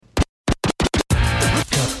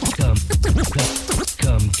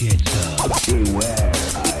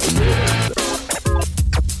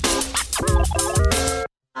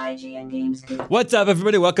What's up,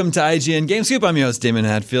 everybody? Welcome to IGN Game Scoop. I'm your host, Damon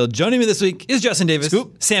Hatfield. Joining me this week is Justin Davis,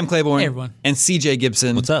 Sam Claiborne, Hey, everyone. and CJ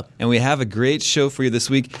Gibson. What's up? And we have a great show for you this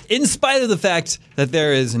week, in spite of the fact that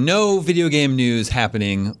there is no video game news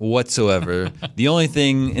happening whatsoever. The only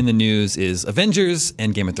thing in the news is Avengers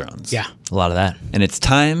and Game of Thrones. Yeah, a lot of that. And it's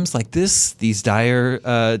times like this, these dire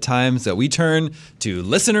times, that we turn to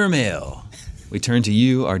listener mail. We turn to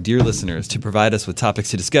you, our dear listeners, to provide us with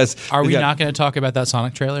topics to discuss. Are we not going to talk about that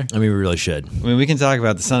Sonic trailer? I mean, we really should. I mean, we can talk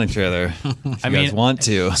about the Sonic trailer if you guys want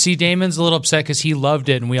to. See, Damon's a little upset because he loved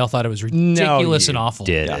it, and we all thought it was ridiculous and awful.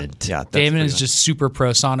 Didn't. Yeah, that's Damon is pretty just super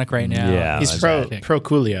pro Sonic right now. Yeah. He's pro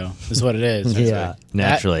Coolio, is what it is. Yeah,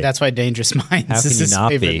 naturally. That's why Dangerous Minds How can is you his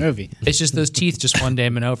not favorite be? movie. It's just those teeth just won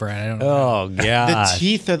Damon over, and I don't know. Oh, The God.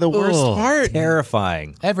 teeth are the worst part.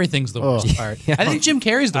 Terrifying. Everything's the worst part. I think Jim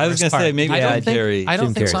Carrey's the I worst was part. gonna say, maybe I don't Jim Carrey. think, I don't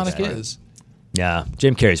Jim think Carrey's Sonic bad. is. Yeah,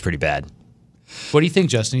 Jim Carrey's pretty bad. What do you think,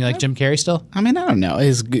 Justin? You like Jim Carrey still? I mean, I don't know.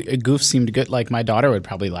 His goof seemed good. Like, my daughter would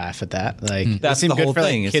probably laugh at that. Like, it That's seemed the good whole for,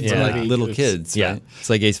 thing. Like, It's kids for movie little goofs. kids. Yeah, Right? it's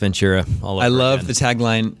like Ace Ventura all over I love again. the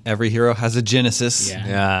tagline, every hero has a genesis. Yeah.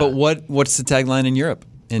 Yeah. But what's the tagline in Europe,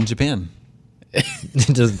 in Japan?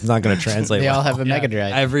 Just not going to translate They well. all have a Mega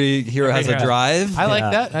Drive. Every hero has a hero. drive. I like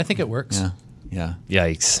Yeah. that. I think it works. Yeah.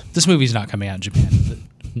 Yikes. This movie's not coming out in Japan, is it?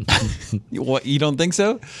 What, you don't think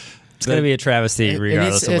so? It's going to be a travesty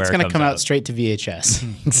regardless of where it's it going to comes come out out. straight to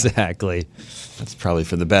VHS. Exactly. That's probably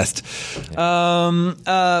for the best. We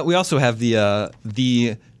also have the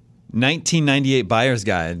 1998 Buyer's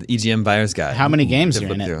Guide, the EGM Buyer's Guide. How many games to are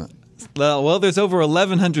in flip it? through. Well, there's over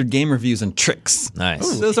 1,100 game reviews and tricks.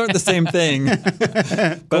 Nice. Those aren't the same thing.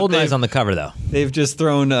 GoldenEye's on the cover, though. They've just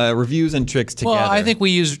thrown reviews and tricks together. Well, I think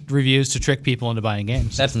we use reviews to trick people into buying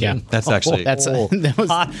games. That's that's actually That's Oh,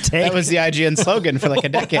 hot take. that was the IGN slogan for like a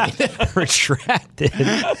decade. retracted.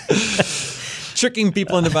 tricking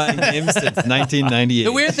people into buying games since 1998.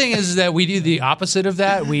 The weird thing is that we do the opposite of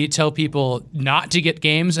that. We tell people not to get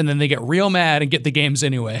games, and then they get real mad and get the games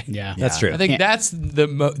anyway. Yeah. That's true. I think that's the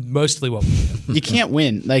mostly what we do. You can't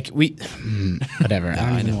win. Like, whatever. I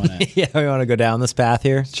don't even want to. Yeah, we want to go down this path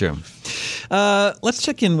here. True. Let's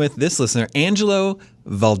check in with this listener, Angelo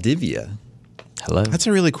Valdivia. Hello. That's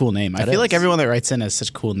a really cool name. I feel like is. everyone that writes in has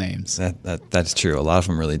such cool names. That's true. A lot of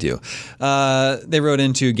them really do. They wrote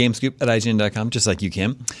into gamescoop at IGN.com, just like you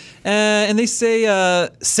can. And they say,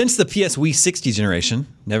 since the PS Wii 60 generation,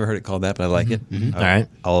 never heard it called that, but I like it. All right.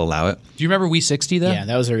 I'll allow it. Do you remember Wii 60 though? Yeah,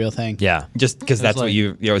 that was a real thing. Yeah. Just because that's what like- was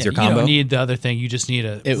your You combo? don't need the other thing. You just need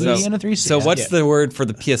a It Wii was- and a 360. So what's Yeah. the word for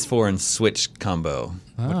the PS4 and Switch combo?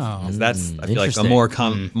 Oh. 'Cause that's, I feel like, a interesting.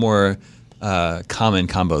 more common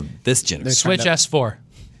combo this generation. Switch S4.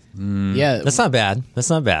 Yeah, That's not bad. That's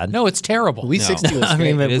not bad. No, it's terrible. Wii 60 was I great.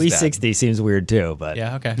 mean, but It is Wii bad. 60 seems weird too. But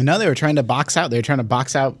Yeah, okay. No, they were trying to box out. They were trying to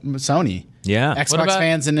box out Sony. yeah. Xbox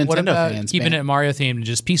fans and what Nintendo about fans. keeping it Mario themed and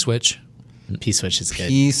just P-Switch? P-Switch is good.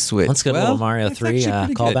 P-Switch. Let's get a little Mario that's 3 actually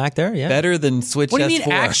pretty call good. back there. Yeah. Better than Switch What do you S4.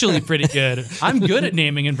 mean actually pretty good? I'm good at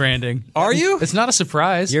naming and branding. Are you? It's not a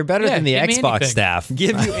surprise. You're better Yeah, than the give me Xbox anything. staff.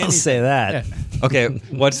 Give you I'll anything. say that. Yeah. Okay,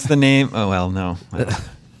 what's the name? Oh, well, no.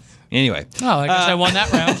 Anyway, Oh, I guess I won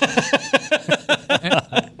that round.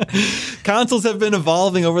 consoles have been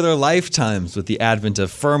evolving over their lifetimes with the advent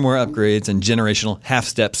of firmware upgrades and generational half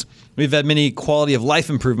steps. We've had many quality of life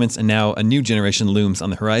improvements, and now a new generation looms on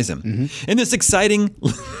the horizon. In this exciting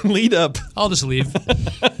lead up, I'll just leave.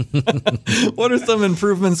 what are some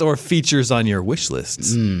improvements or features on your wish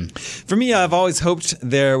lists? For me, I've always hoped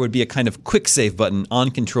there would be a kind of quick save button on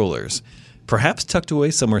controllers, perhaps tucked away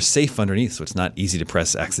somewhere safe underneath so it's not easy to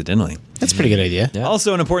press accidentally. That's a pretty good idea.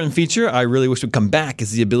 Also, an important feature I really wish would come back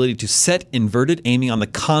is the ability to set inverted aiming on the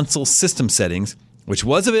console system settings, which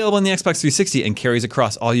was available in the Xbox 360 and carries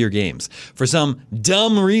across all your games. For some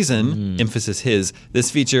dumb reason, emphasis his,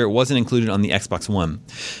 this feature wasn't included on the Xbox One.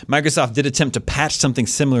 Microsoft did attempt to patch something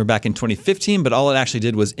similar back in 2015, but all it actually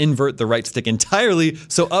did was invert the right stick entirely,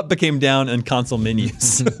 so up became down in console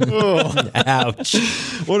menus. Ouch.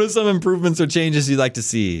 What are some improvements or changes you'd like to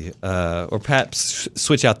see? Or perhaps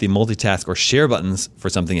switch out the multitask or share buttons for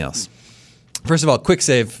something else? First of all, quick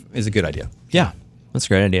save is a good idea. Yeah. That's a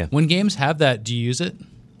great idea. When games have that, do you use it?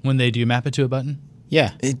 When they do map it to a button?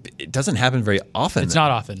 Yeah. It doesn't happen very often. It's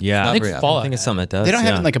not often. Yeah. I Not think very often. Fallout. I think it's something that does. They don't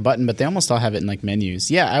have yeah. it in like a button, but they almost all have it in like menus.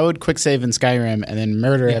 Yeah, I would quick save in Skyrim and then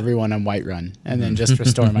murder everyone on Whiterun and then just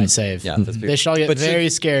restore my save. Yeah, that's They shall get But very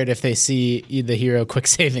scared if they see the hero quick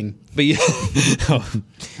saving. But you,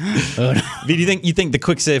 But do you think the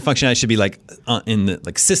quick save functionality should be like in the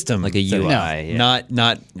like system, Like a setting? UI, yeah.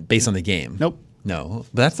 not based on the game? Nope. No,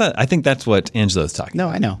 but that's not. I think that's what Angelo's talking. No,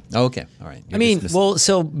 I know. Oh, okay, all right. I mean,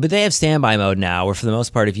 but they have standby mode now, where for the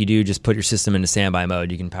most part, if you do just put your system into standby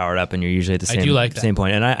mode, you can power it up, and you're usually at the I do like that. same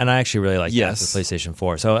point. And I actually really like that with PlayStation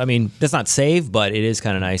 4. So I mean, that's not save, but it is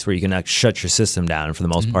kind of nice where you can like, shut your system down and for the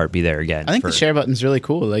most part be there again. I think the share button's really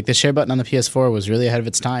cool. Like the share button on the PS4 was really ahead of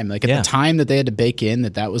its time. Like at the time that they had to bake in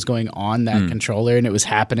that was going on that controller and it was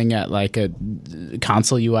happening at like a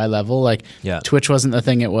console UI level. Like Twitch wasn't the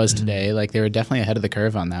thing it was today. Like they were definitely ahead of the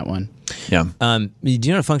curve on that one. Yeah. Do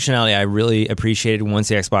you know a functionality I really appreciated once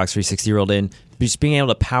the Xbox 360 rolled in? Just being able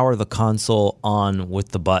to power the console on with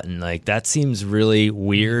the button. Like that seems really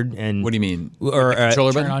weird. And what do you mean? Or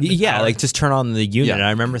controller button? Yeah, like just turn on the unit. Yeah. And I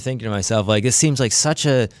remember thinking to myself, like, this seems like such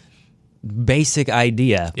a basic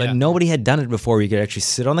idea, but nobody had done it before. You could actually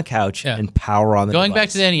sit on the couch and power on the Going device. back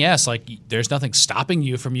to the NES, like there's nothing stopping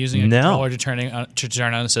you from using a controller to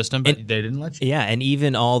turn on a system, but they didn't let you. Yeah, and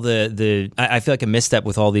even all I feel like a misstep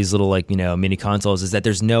with all these little like mini consoles is that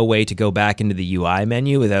there's no way to go back into the UI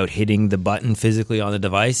menu without hitting the button physically on the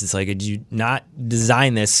device. It's like, did you not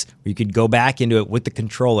design this where you could go back into it with the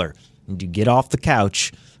controller and you get off the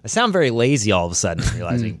couch? I sound very lazy all of a sudden,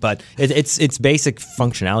 realizing, but it's basic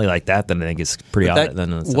functionality like that I think is pretty odd.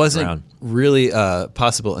 That wasn't really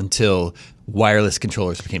possible until wireless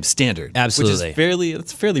controllers became standard. Absolutely, which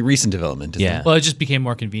is fairly recent development. Isn't it? Well, it just became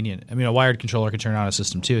more convenient. I mean, a wired controller could turn on a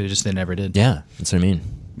system too. They never did. Yeah, that's what I mean.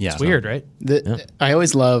 Yeah, it's weird, right? I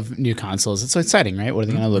always love new consoles. It's so exciting, right? What are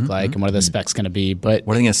they going to look like, and what are the specs going to be? But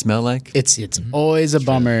what are they going to smell like? It's always a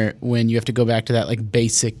bummer when you have to go back to that like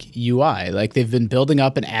basic UI. Like they've been building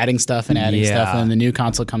up and adding stuff, and then the new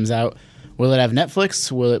console comes out. Will it have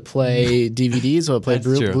Netflix? Will it play DVDs? Will it play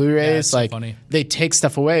Blu-rays? Yeah, like funny. They take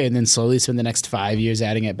stuff away and then slowly spend the next 5 years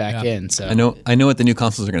adding it back in. So I know what the new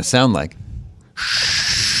consoles are going to sound like.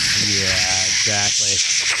 Yeah, exactly.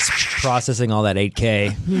 Processing all that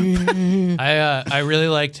 8K. I really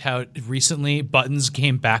liked how recently buttons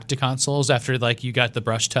came back to consoles after like you got the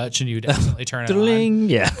brush touch and you'd accidentally turn it on.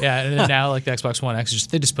 Yeah. Yeah, and then now like the Xbox One X,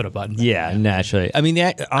 they just put a button back. Yeah, naturally. I mean,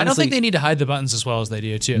 honestly, I don't think they need to hide the buttons as well as they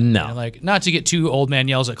do too. No. You know, like not to get too old man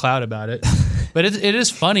yells at Cloud about it, but it is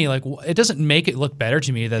funny. Like it doesn't make it look better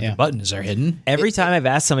to me that the buttons are hidden. Every time I've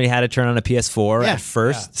asked somebody how to turn on a PS4 at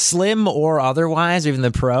first, slim or otherwise, or even the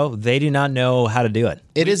Pro, they do not know how to do it.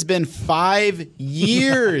 It has been 5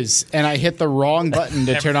 years, and I hit the wrong button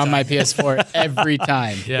to turn on my PS4 every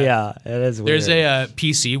time. Yeah, it is weird. There's a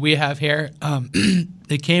PC we have here.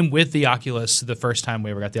 It came with the Oculus the first time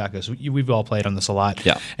we ever got the Oculus. We've all played on this a lot.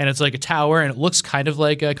 Yeah. And it's like a tower, and it looks kind of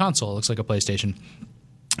like a console. It looks like a PlayStation.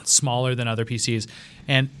 It's smaller than other PCs.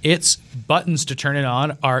 And its buttons to turn it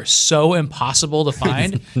on are so impossible to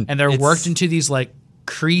find, and they're worked into these like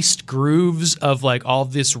creased grooves of like all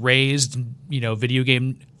this raised, video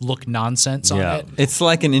game look nonsense on it. It's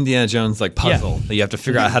like an Indiana Jones like puzzle that you have to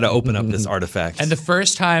figure out how to open up this artifact. And the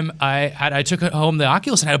first time I took it home the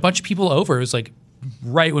Oculus and had a bunch of people over. It was like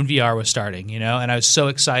right when VR was starting, and I was so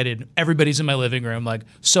excited. Everybody's in my living room, like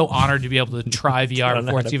so honored to be able to try VR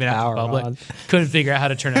before it's even out in public. Couldn't figure out how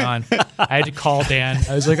to turn it on. I had to call Dan.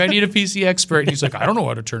 I was like, I need a PC expert. And he's like, I don't know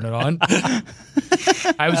how to turn it on.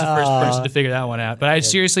 I was the first person to figure that one out. But I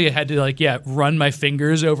seriously had to run my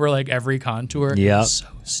fingers over like every contour. Yeah. So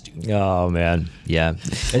stupid. Oh man. Yeah.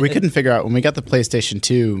 We couldn't figure out when we got the PlayStation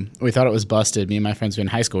 2, we thought it was busted. Me and my friends were in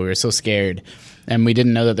high school. We were so scared. And we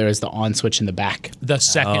didn't know that there was the on switch in the back. The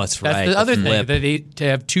second. that's right. The other flip. thing. They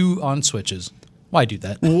have two on switches. Why do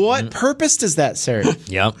that? What purpose does that serve?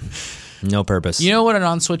 Yep. No purpose. You know what an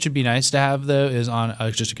on switch would be nice to have though is on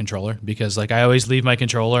just a controller, because like I always leave my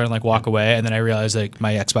controller and like walk away, and then I realize like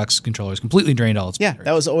my Xbox controller is completely drained all its battery.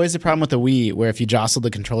 That was always the problem with the Wii, where if you jostled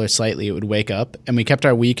the controller slightly, it would wake up. And we kept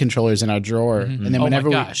our Wii controllers in our drawer, and then whenever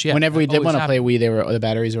we did want to play Wii, the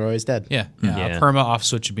batteries were always dead. Yeah. A perma off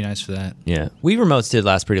switch would be nice for that. Yeah. Wii remotes did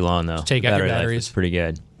last pretty long though. Take out your batteries. Pretty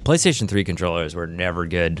good. PlayStation 3 controllers were never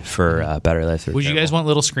good for battery life. Would you guys want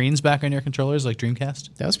little screens back on your controllers like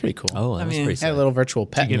Dreamcast? That was pretty cool. Oh, that was pretty Had a sick. little virtual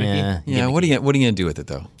pet. Yeah. What are you gonna do with it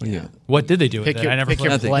though? What did they do with Pick it? your, I never pick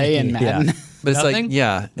your played. play and Madden. But it's Nothing?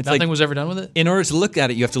 it's Nothing like was ever done with it? in order to look at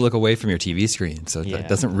it, you have to look away from your TV screen, so that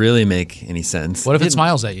doesn't really make any sense. What if it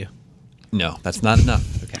smiles at you? No, that's not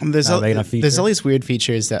enough. Okay. There's Not big enough feature. all these weird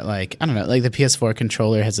features that like, I don't know, like the PS4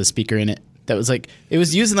 controller has a speaker in it. That was like, it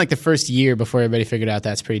was used in like the first year before everybody figured out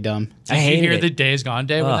that's pretty dumb. Did you hear the Days Gone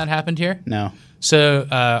day when that happened here? No. So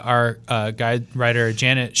our guide writer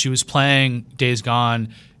Janet, she was playing Days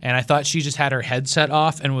Gone, and I thought she just had her headset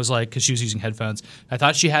off and was like, because she was using headphones. I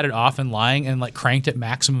thought she had it off and lying and like cranked at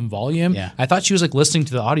maximum volume. Yeah. I thought she was like listening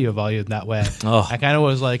to the audio volume that way. Oh. I kind of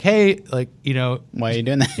was like, hey, like, you know, Why are you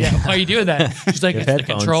doing that? yeah, why are you doing that? She's like, it's the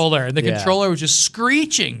headphones. controller. And the Yeah. controller was just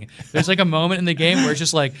screeching. There's like a moment in the game where it's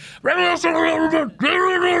just like,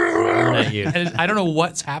 At you. and I don't know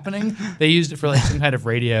what's happening. They used it for like some kind of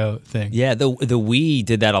radio thing. Yeah, the Wii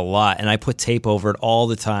did that a lot, and I put tape over it all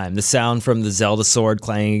the time. The sound from the Zelda sword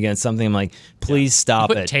clanging against something, I'm like, please stop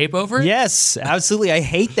Put it. tape over it? Yes, absolutely. I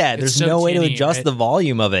hate that. There's so no way to tinny, adjust right? the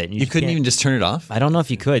volume of it. You couldn't can't- even just turn it off? I don't know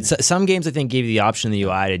if you could. Some games I think gave you the option in the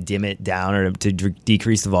UI to dim it down or to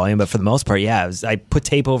decrease the volume, but for the most part, yeah, I put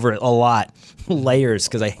tape over it a lot, layers,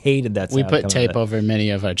 because I hated that. We sound put coming tape out of it. over many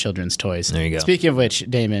of our children's toys. There you go. Speaking of which,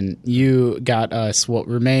 Damon, you got us what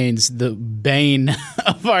remains the bane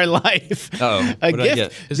of our life. Uh-oh. A What did I gift.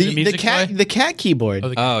 get? Is it a The music cat. toy? The cat keyboard.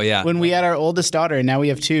 Oh, yeah. When we had our oldest daughter, and now we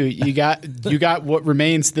have two, you got what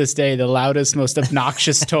remains to this day the loudest, most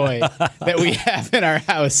obnoxious toy that we have in our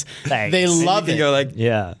house. Thanks. They love You it. go like,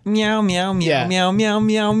 Yeah. meow, meow, meow, Yeah. meow, meow,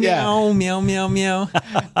 meow, Yeah. meow, meow, meow, meow.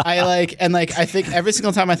 I think every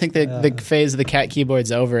single time I think the phase of the cat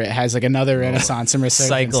keyboard's over, it has like another renaissance and resurgence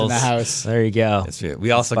in Cycles. the house. There you go. That's true.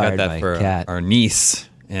 We also got Inspired by that a for cat. our niece.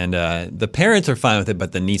 And the parents are fine with it,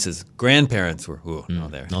 but the niece's grandparents were, no,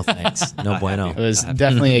 there. No thanks. No bueno. It was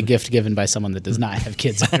definitely a gift given by someone that does not have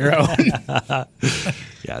kids of their own.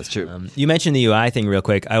 Yeah, it's true. You mentioned the UI thing real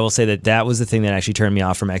quick. I will say that was the thing that actually turned me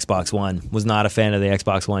off from Xbox One. Was not a fan of the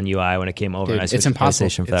Xbox One UI when it came over. Dude, and I switched it's to impossible.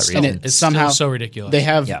 PlayStation for that And reason. It's somehow still so ridiculous. They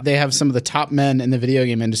have Yeah. they have some of the top men in the video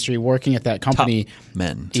game industry working at that company.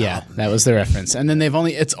 Men. Yeah, that was the reference. And then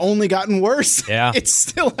it's only gotten worse. Yeah. It's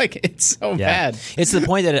still like it's so Yeah. bad. It's to the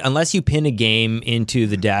point that unless you pin a game into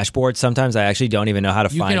the dashboard, sometimes I actually don't even know how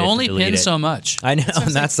to you find it. can to only delete pin it. so much. I know,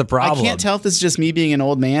 and that's the problem. I can't tell if this is just me being an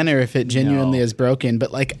old man or if it genuinely No. is broken,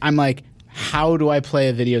 but like I'm like, how do I play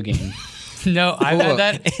a video game? No, I've had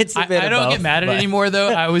that. It's a bit I of don't both, get mad at it but- anymore though.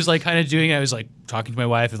 I was like kind of doing. I was like talking to my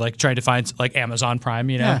wife, like trying to find like Amazon Prime,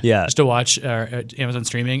 you know, Yeah. just to watch Amazon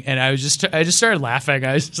streaming. And I just started laughing.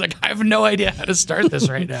 I was just like, I have no idea how to start this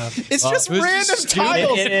right now. It's just it was random just stupid.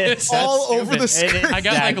 tiles It is. all That's over the stupid. screen. I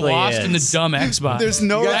got Exactly like lost in the is. dumb Xbox. There's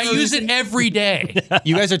no I reason- use it every day.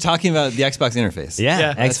 You guys are talking about the Xbox interface. Yeah,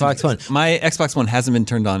 Yeah. Xbox One. My Xbox One hasn't been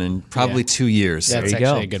turned on in probably Yeah. 2 years. That's There you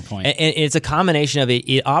actually go. a good point. And it's a combination of it.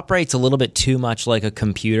 It operates a little bit too much like a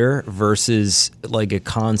computer versus like a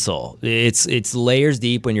console. It's layers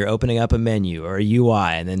deep when you're opening up a menu or a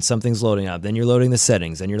UI, and then something's loading up. Then you're loading the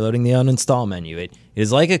settings. Then you're loading the uninstall menu. It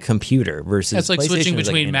is like a computer versus. It's like PlayStation switching is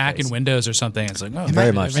like between an Mac interface. and Windows or something. It's like, oh,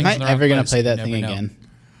 Very much. Am everything's I in the wrong ever gonna place. play You that never thing know. again?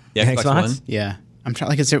 The Xbox Xbox? One? Yeah. I'm trying.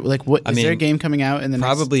 Like, is there there a mean, game coming out in the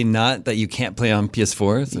Probably not that you can't play on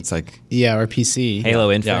PS4. So it's like, next? Yeah, or PC. Halo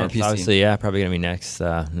Yeah, Infinite, or PC. obviously, yeah, probably gonna be next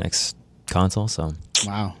console. So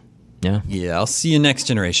Wow. yeah, yeah, I'll see you next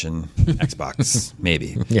generation Xbox,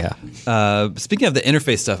 maybe. yeah. Speaking of the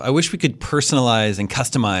interface stuff, I wish we could personalize and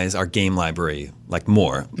customize our game library like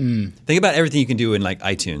more. Think about everything you can do in like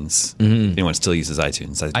iTunes. If anyone still uses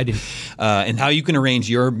iTunes, I do. And how you can arrange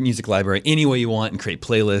your music library any way you want and create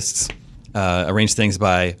playlists. Arrange things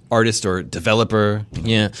by artist or developer.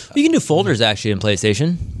 Yeah, you can do folders actually in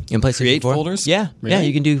PlayStation. In PlayStation Create 4. folders? Yeah, yeah, Really?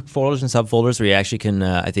 you can do folders and subfolders where you actually can.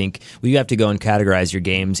 I think you have to go and categorize your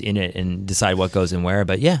games in it and decide what goes in where.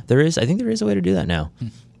 But yeah, there is. I think there is a way to do that now.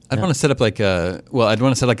 I'd want to set up like a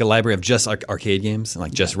library of just arcade games and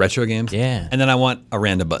like just retro games. Yeah. And then I want a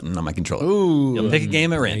random button on my controller. Ooh. You'll pick a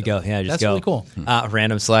game at There random. you go. Yeah, just That's go. really cool.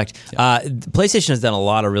 Random select. PlayStation has done a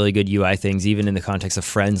lot of really good UI things, even in the context of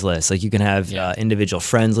friends lists. Like you can have individual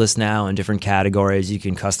friends lists now in different categories. You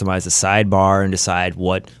can customize the sidebar and decide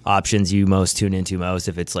what options you most tune into most.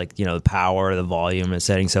 If it's like the power, the volume, and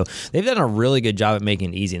setting. So they've done a really good job at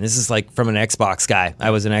making it easy. And this is like from an Xbox guy. I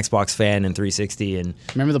was an Xbox fan in 360, and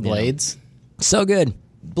Remember the Blades? so good.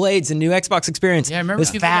 Blades, a new Xbox experience. Yeah, I remember it was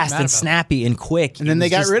people got fast mad and about it. snappy and quick. And then they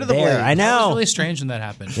got rid of the blades. blades. I That was know. really strange when that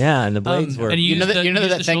happened. Yeah, and the blades were and You know that use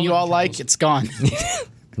that the thing you shoulder all like? controls. It's gone.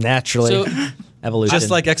 naturally So- evolution. Just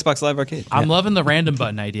like Xbox Live Arcade. I'm loving the random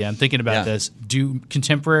button idea. I'm thinking about Yeah. this. Do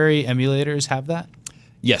contemporary emulators have that?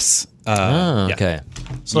 Yes. Oh, yeah. okay.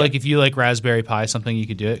 So like if you like Raspberry Pi something, you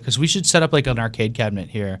could do it because we should set up like an arcade cabinet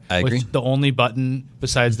here. I agree. With the only button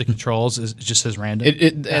besides the controls is just says random.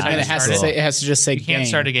 And How it to has start to say it has to just say You can't game.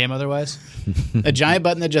 start a game otherwise. A giant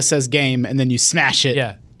button that just says game, and then you smash it.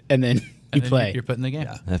 Yeah. And then you And then play. You're putting the game.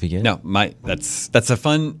 That'd be good. No, that's a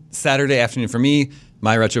fun Saturday afternoon for me.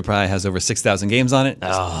 My RetroPie has over 6,000 games on it.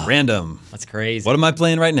 It's random. That's crazy. What am I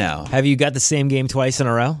playing right now? Have you got the same game twice in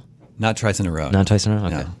a row? Not twice in a row. Not twice in a row?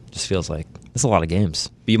 Okay. No. Just feels like. That's a lot of games.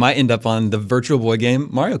 But you might end up on the Virtual Boy game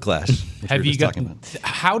Mario Clash. Have you got?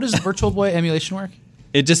 How does Virtual Boy emulation work?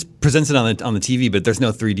 It just presents it on the TV, but there's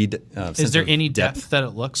no 3D. Is there any depth that it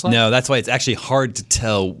looks like? No, that's why it's actually hard to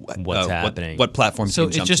tell what's happening. What platform. So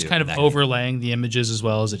it's just kind of overlaying the images as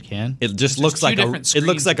well as it can. It just looks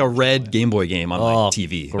like a red Game Boy game on my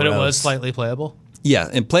TV. But it was slightly playable. Yeah,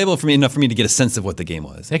 and playable for me enough for me to get a sense of what the game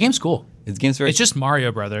was. That game's cool. It's just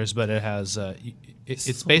Mario Brothers, but it has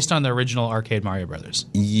it's based on the original arcade Mario Brothers.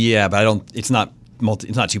 Yeah, but it's not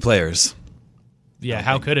 2 players. Yeah,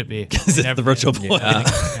 how could it be? Because it's the Virtual Boy. Yeah.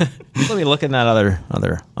 Let me look at that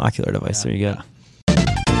other ocular device. There you go.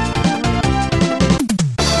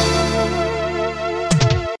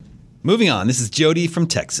 Moving on, this is Jody from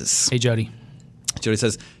Texas. Hey, Jody. Jody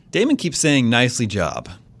says, Damon keeps saying nicely job.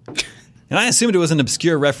 And I assumed it was an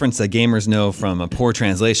obscure reference that gamers know from a poor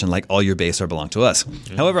translation like all your base are belong to us.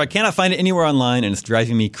 However, I cannot find it anywhere online and it's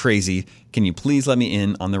driving me crazy. Can you please let me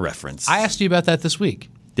in on the reference? I asked you about that this week.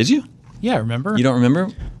 Did you? Yeah, remember? You don't remember?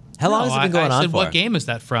 How long has it been going on I said, for? what game is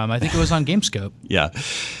that from? I think it was on GameScope. Yeah.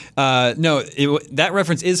 No, that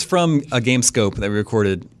reference is from a GameScope that we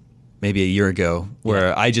recorded maybe a year ago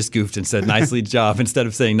where I just goofed and said nicely job instead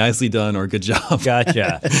of saying nicely done or good job.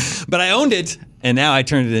 Gotcha. But I owned it, and now I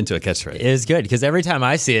turned it into a catchphrase. It is good because every time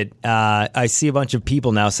I see it, I see a bunch of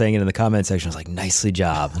people now saying it in the comment section. It's like, nicely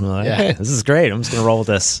job. And I'm like, hey, this is great. I'm just going to roll with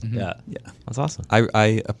this. Mm-hmm. Yeah. That's awesome.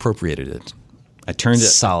 I appropriated it. I turned it,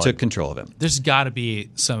 Solid. took control of it. There's got to be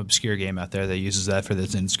some obscure game out there that uses that for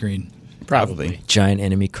this end screen. Probably. Giant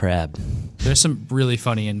enemy crab. There's some really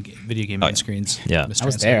funny video game end screens. Yeah. I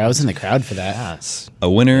was there. I was in the crowd for that. Yes. A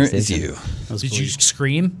winner is you. Did you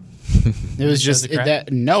scream? It was just the crowd?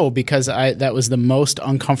 that. No, because that was the most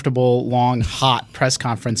uncomfortable, long, hot press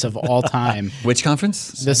conference of all time. Which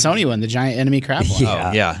conference? The Sony one, the giant enemy crab one. Yeah.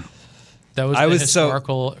 Oh, yeah. That was I the was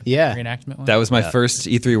historical reenactment one? That was my first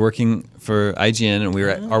E3 working for IGN, and we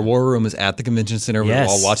were our war room was at the convention center. We were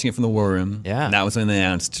all watching it from the war room. Yeah. And that was when they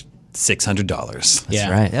announced $600. That's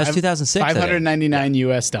right. That was 2006. $599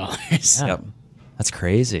 US. Yeah. Yep. That's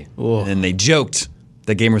crazy. And then they joked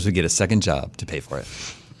that gamers would get a second job to pay for it.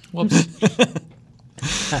 Whoops.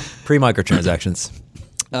 Pre-microtransactions.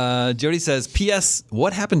 Jody says, P.S.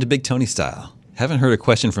 What happened to Big Tony Style? Haven't heard a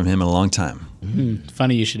question from him in a long time.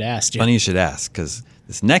 Funny you should ask, Jim. Funny you should ask, because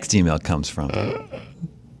this next email comes from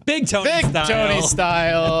Big Tony Style. Tony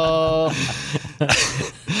Style.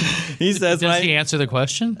 He says, Does he answer the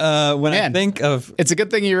question? when I think of... It's a good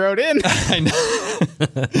thing you wrote in. I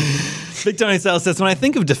know. Big Tony Style says, when I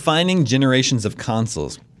think of defining generations of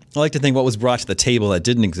consoles, I like to think what was brought to the table that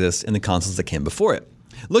didn't exist in the consoles that came before it.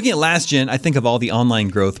 Looking at last gen, I think of all the online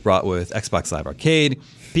growth brought with Xbox Live Arcade,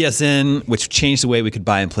 PSN, which changed the way we could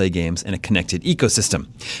buy and play games in a connected ecosystem.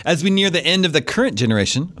 As we near the end of the current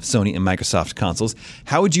generation of Sony and Microsoft consoles,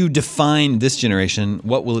 how would you define this generation?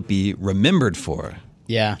 What will it be remembered for?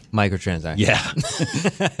 Yeah. Microtransactions.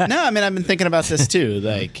 Yeah. No, I mean, I've been thinking about this too.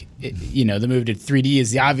 Like, the move to 3D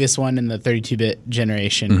is the obvious one in the 32-bit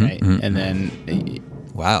generation, right? And then...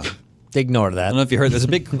 Wow. Ignore I that. don't know if you heard, there's a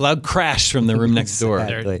big loud crash from the room next door.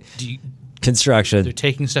 Exactly. Construction. They're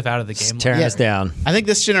taking stuff out of the game. Tearing us down. I think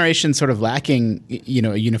this generation's sort of lacking, a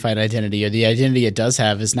unified identity, or the identity it does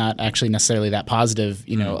have is not actually necessarily that positive.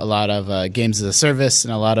 A lot of games as a service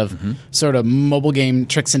and a lot of sort of mobile game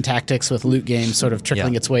tricks and tactics with loot games sort of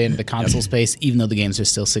trickling its way into the console space, even though the games are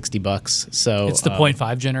still $60. So it's the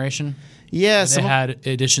 0.5 generation. Yeah, they had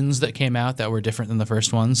editions that came out that were different than the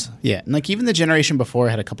first ones. Yeah, and like even the generation before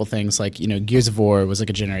had a couple things like Gears of War was like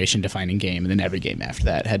a generation-defining game, and then every game after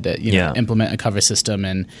that had to implement a cover system,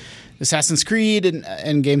 and Assassin's Creed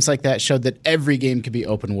and games like that showed that every game could be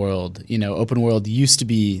open world. Open world used to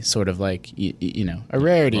be sort of like a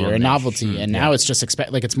rarity or a novelty, and now it's just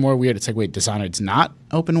it's more weird. It's like, wait, Dishonored's not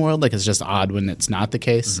open world. Like it's just odd when it's not the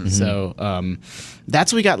case. So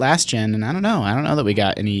that's what we got last gen, and I don't know that we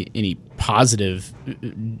got any positive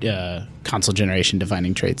console generation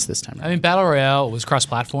defining traits this time. I mean, Battle Royale was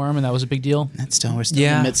cross-platform, and that was a big deal. We're still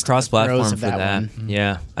in the midst cross-platform of the for throes of that. one.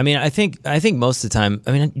 Yeah, I mean, I think most of the time.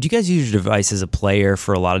 I mean, do you guys use your device as a player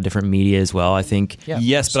for a lot of different media as well? I think. Yeah.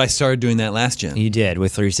 Yes, but I started doing that last gen. You did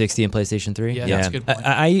with 360 and PlayStation 3. Yeah, that's a good point.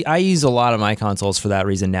 I use a lot of my consoles for that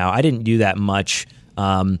reason now. I didn't do that much.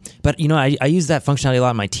 But I use that functionality a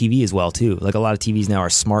lot on my TV as well too. Like a lot of TVs now are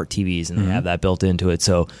smart TVs and they have that built into it.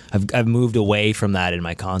 So I've moved away from that in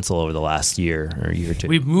my console over the last year or two.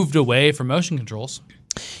 We've moved away from motion controls.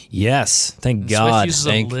 Yes, thank God. Switch uses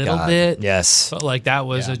Thank a little God. bit. Yes. But like that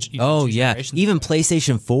was Oh yeah, generations even ago.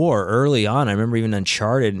 PlayStation 4 early on. I remember even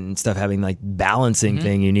Uncharted and stuff having like balancing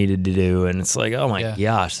thing you needed to do, and it's like, oh my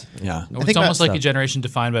gosh, Yeah. It's almost like a generation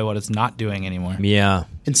defined by what it's not doing anymore. yeah,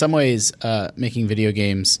 In some ways, making video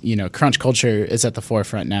games, crunch culture is at the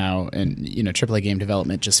forefront now, and AAA game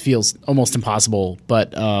development just feels almost impossible.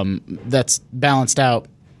 But that's balanced out.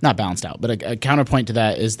 Not balanced out, but a counterpoint to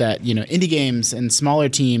that is that indie games and smaller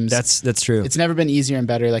teams. that's true. It's never been easier and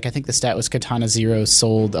better. Like I think the stat was Katana Zero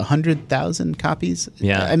sold 100,000 copies.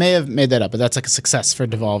 Yeah. I may have made that up, but that's like a success for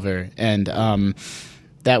Devolver, and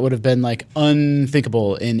that would have been like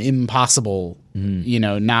unthinkable and impossible,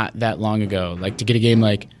 not that long ago. Like to get a game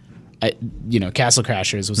like, Castle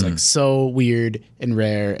Crashers was like so weird and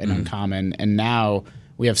rare and uncommon, and now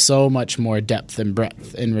we have so much more depth and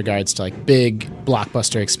breadth in regards to like big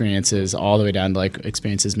blockbuster experiences all the way down to like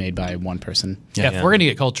experiences made by one person. Yeah, if we're going to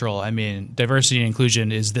get cultural, I mean, diversity and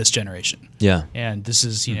inclusion is this generation. Yeah. And this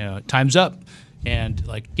is, time's up. And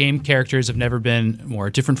like game characters have never been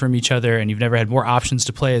more different from each other, and you've never had more options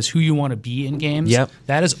to play as who you want to be in games. Yep.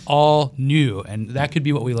 That is all new, and that could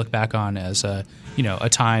be what we look back on as a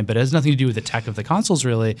time, but it has nothing to do with the tech of the consoles,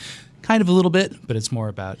 really. Kind of a little bit, but it's more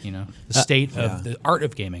about the state of the art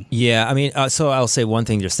of gaming. Yeah, I mean, so I'll say one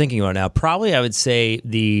thing just thinking about it now. Probably I would say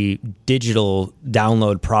the digital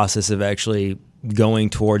download process of actually going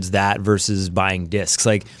towards that versus buying discs.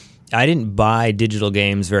 Like, I didn't buy digital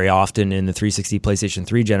games very often in the 360 PlayStation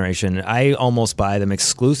 3 generation. I almost buy them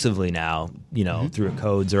exclusively now, through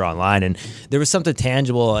codes or online. And there was something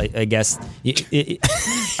tangible, I guess.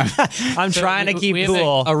 I'm trying to keep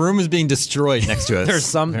cool. A room is being destroyed next to us. There's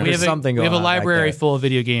something going on. We have a library full of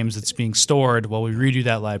video games that's being stored while we redo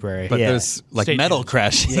that library. But there's like Stay metal tuned.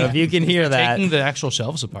 crashing. So if you can hear that, Taking the actual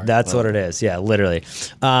shelves apart. that's what it is. Yeah, literally.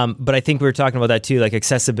 But I think we were talking about that too, like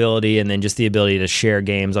accessibility and then just the ability to share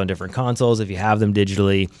games on different consoles if you have them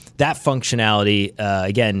digitally. That functionality,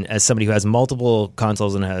 again, as somebody who has multiple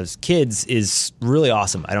consoles and has kids, is really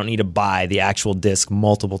awesome. I don't need to buy the actual disc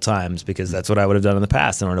multiple times because that's what I would have done in the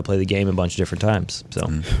past in order to play the game a bunch of different times. So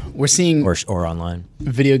We're seeing or online.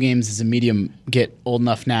 video games as a medium get old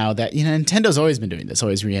enough now that Nintendo's always been doing this,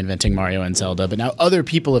 always reinventing Mario and Zelda, but now other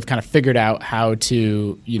people have kind of figured out how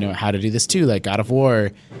to do this too. Like God of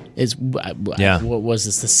War is what was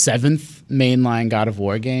this, the 7th mainline God of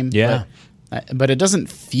War game? Yeah. But it doesn't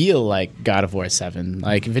feel like God of War 7.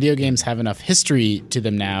 Like video games have enough history to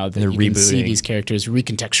them now that you can see these characters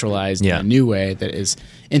recontextualized in a new way that is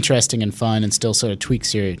interesting and fun and still sort of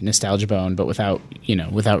tweaks your nostalgia bone, but without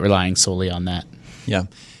relying solely on that. Yeah.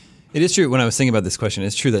 It is true. When I was thinking about this question,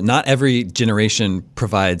 it's true that not every generation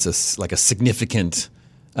provides us like a significant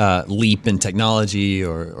leap in technology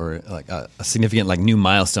or like a significant like new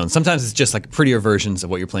milestone. Sometimes it's just like prettier versions of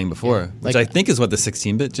what you're playing before, which I think is what the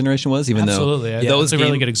 16-bit generation was. Even Absolutely. though That's a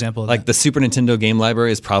really good example of like that. the Super Nintendo game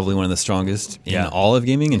library is probably one of the strongest in all of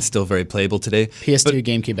gaming and still very playable today. PS2,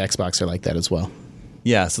 GameCube, Xbox are like that as well.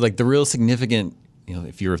 Yeah, so like the real significant,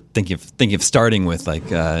 if you're thinking of starting with like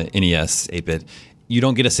NES 8-bit, you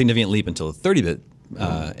don't get a significant leap until the 30-bit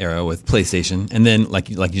era with PlayStation, and then like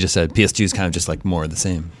you just said, PS2 is kind of just like more of the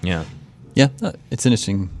same. Yeah. Yeah, it's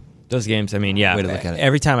interesting. Those games, I mean, yeah. Way to look at it.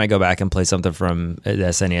 Every time I go back and play something from the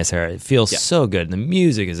SNES era, it feels so good. And the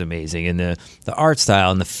music is amazing, and the art style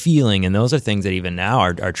and the feeling, and those are things that even now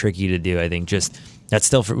are tricky to do. I think that's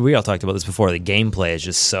still. We all talked about this before. The gameplay is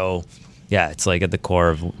just so. Yeah, it's like at the core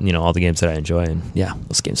of all the games that I enjoy, and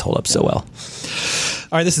those games hold up so well.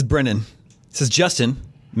 All right, this is Brennan. It says Justin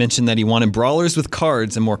mentioned that he wanted brawlers with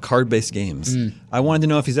cards and more card-based games. I wanted to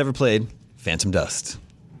know if he's ever played Phantom Dust.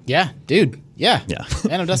 Yeah, dude. Yeah.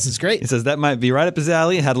 Phantom Dust is great. He says that might be right up his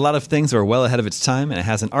alley. It had a lot of things that were well ahead of its time, and it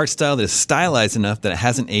has an art style that is stylized enough that it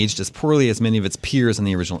hasn't aged as poorly as many of its peers on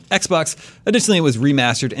the original Xbox. Additionally, it was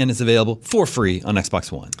remastered and is available for free on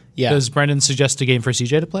Xbox One. Yeah. Does Brendan suggest a game for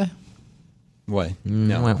CJ to play? Why?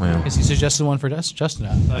 No. Because he suggested one for Justin.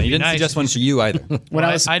 He didn't suggest one for you either.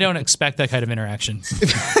 I don't expect that kind of interaction.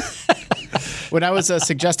 When I was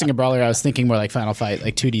suggesting a brawler, I was thinking more like Final Fight,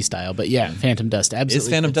 like 2D style. But yeah, Phantom Dust, absolutely. Is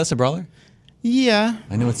Phantom Dust a brawler? Yeah.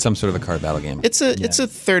 I know it's some sort of a card battle game. It's a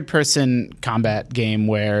third-person combat game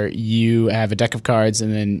where you have a deck of cards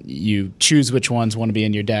and then you choose which ones want to be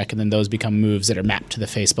in your deck, and then those become moves that are mapped to the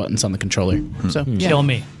face buttons on the controller. So Kill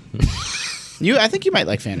me. I think you might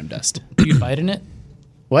like Phantom Dust. Do you fight in it?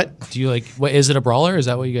 What? Do you like? What is it? A brawler? Is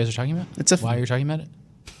that what you guys are talking about? It's a- why you're talking about it?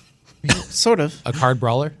 Sort of. A card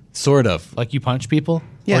brawler? Sort of. Like you punch people?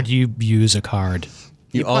 Yeah. Or do you use a card?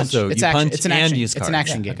 You also It's you action. punch It's an and action. use It's cards. an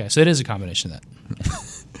action game. Okay, so it is a combination of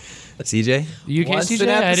that. CJ? You can't Once see an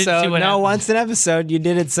I didn't see episode. what No, happened. once an episode. You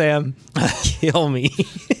did it, Sam. Kill me.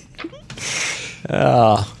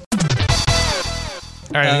 All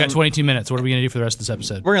right, we got 22 minutes. What are we going to do for the rest of this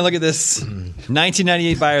episode? We're going to look at this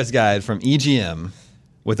 1998 buyer's guide from EGM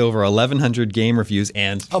with over 1,100 game reviews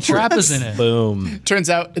and Parappa's in it. Boom. Turns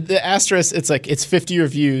out the asterisk, it's 50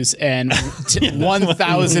 reviews and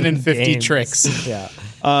 1,050 Games. tricks. Yeah.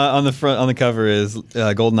 on the cover is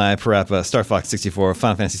GoldenEye, Parappa, Star Fox 64,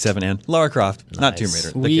 Final Fantasy 7, and Lara Croft, not Tomb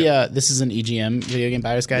Raider. This is an EGM video game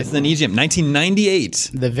buyer's guide. This is an EGM,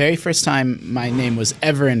 1998. The very first time my name was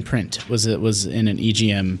ever in print was in an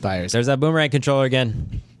EGM buyer's. There's that boomerang controller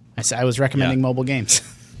again. I was recommending Yeah. mobile games.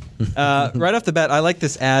 Right off the bat, I like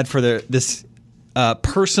this ad for this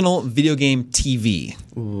personal video game TV.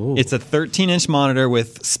 Ooh. It's a 13-inch monitor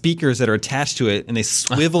with speakers that are attached to it, and they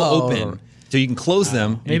swivel open. So you can close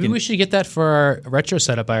them. Maybe we should get that for our retro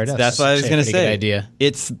setup by our desk. That's what I was going to Pretty good say. idea.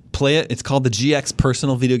 It's called the GX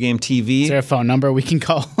Personal Video Game TV. Is there a phone number we can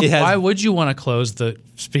call? It has Why would you want to close the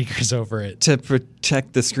speakers over it? to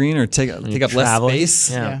protect the screen or take up less traveling.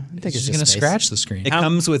 space. Yeah. I think It's it's just going to space. scratch the screen. It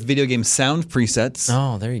comes with video game sound presets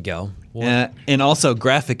Oh, there you go. and also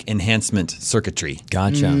graphic enhancement circuitry.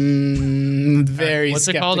 Gotcha. Very What's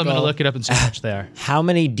it called? I'm going to look it up and see how much they are. How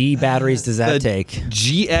many D batteries does that The take?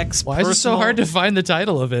 GX Why is it so Personal- hard to find the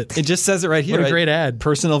title of it? It just says it right here. What a right? great ad.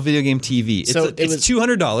 Personal video game TV. So It's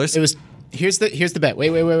 $200. It was here's the bet.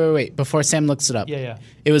 Wait. Before Sam looks it up. Yeah.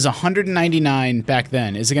 It was $199 back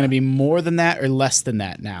then. Is it going to be more than that or less than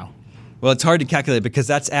that now? Well, it's hard to calculate because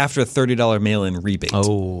that's after a $30 mail-in rebate.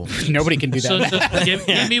 Oh. Nobody can do So that.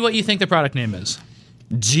 give me what you think the product name is.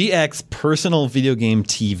 GX Personal Video Game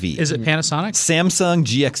TV. Is it Panasonic? Samsung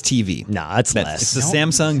GX TV. Nah, that's It's less. the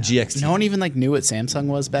Samsung GX TV. No one even knew what Samsung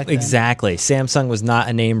was back then. Exactly. Samsung was not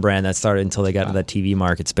a name brand that started until they got into that TV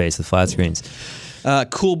market space with flat screens.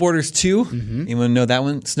 Cool Borders 2. You want to know that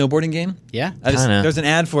one? Snowboarding game? Yeah. Kinda. There's an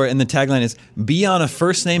ad for it, and the tagline is "Be on a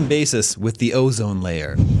first-name basis with the ozone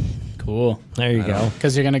layer." Cool. There you go.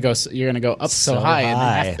 Because you're gonna go up so high,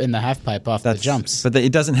 high. in the half pipe off the jumps. But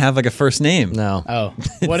it doesn't have like a first name. No. Oh,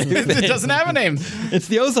 what? It doesn't have a name. It's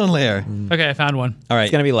the ozone layer. Okay, I found one. All right.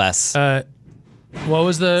 It's going to be less. What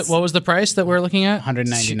was the price that we're looking at?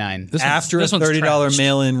 $199. After this a one's $30 trashed.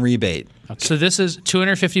 mail-in rebate. So this is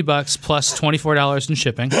 $250 plus $24 in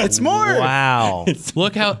shipping. It's more. Wow.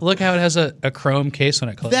 Look how it has a chrome case when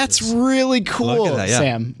it closes. That's really cool. Look at that, yeah.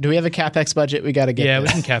 Sam, do we have a CapEx budget? We got to get. yeah, we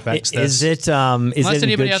this. can CapEx this. Is it Unless in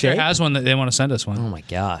anybody good out shape? there has one that they want to send us one. Oh my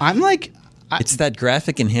god. I'm like, It's that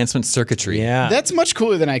graphic enhancement circuitry. Yeah. that's much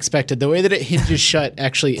cooler than I expected. The way that it hinges shut,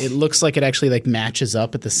 actually, it looks like it actually like matches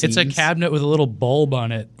up at the seams. It's a cabinet with a little bulb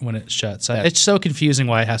on it when it shuts. It's so confusing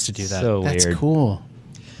why it has to do that. So That's weird. cool.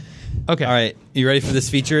 okay. All right. You ready for this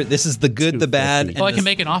feature? This is the good, the bad. and Well, I the- can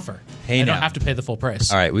make an offer. Hey, I now. don't have to pay the full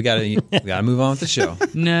price. All right. We gotta move on with the show.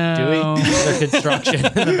 No. The construction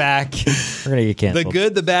in the back. We're gonna get The canceled.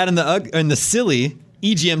 good, the bad, and the silly.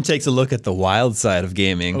 EGM takes a look at the wild side of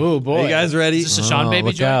gaming. Oh, boy. Are you guys ready? Is this a Sean Baby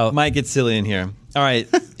look joke? out. Might get silly in here. All right.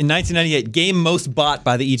 In 1998, game most bought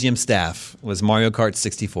by the EGM staff was Mario Kart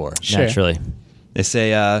 64. Sure. Naturally. They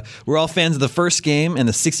say, we're all fans of the first game, and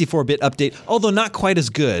the 64-bit update, although not quite as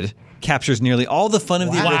good, captures nearly all the fun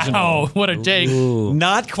of the original. Wow, what a take.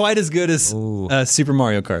 Not quite as good as Super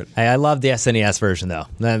Mario Kart. Hey, I love the SNES version though.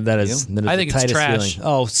 That is I think the it's tightest trash. feeling.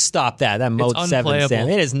 Oh, stop that! That Mode 7 unplayable. Sam.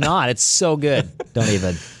 It is not. It's so good. Don't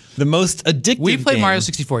even. The most addictive We played game. Mario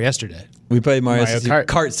 64 yesterday. We played Mario Kart.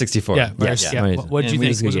 Kart 64. Yeah, Mario, Yes. yeah. Yeah. What did you And we-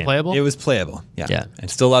 think? it's a Was good it game. playable? It was playable. Yeah. Yeah. And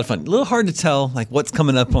still a lot of fun. A little hard to tell like what's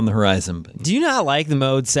coming up on the horizon. But Do you not like the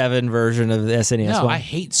Mode 7 version of the SNES No, one? I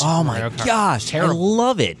hate Super Oh my Mario Kart. gosh, Terrible. I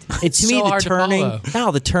love it. It to me so the hard to turning. follow.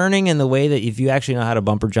 No, the turning and the way that if you actually know how to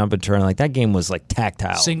bumper jump and turn, like that game was like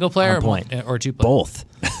tactile. Single player on point. or two player? Both.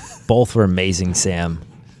 Both were amazing, Sam.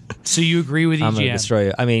 So you agree with I'm gonna EGM? destroy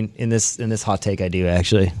you. I mean, in this hot take, I do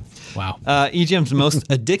actually. Wow. EGM's most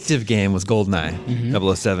addictive game was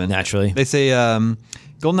GoldenEye 007. Naturally. They say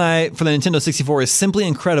GoldenEye for the Nintendo 64 is simply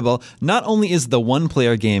incredible. Not only is the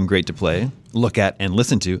one-player game great to play, look at, and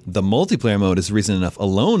listen to, the multiplayer mode is reason enough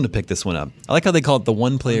alone to pick this one up. I like how they call it the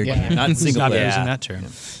one-player game, not single Stop player. using that term.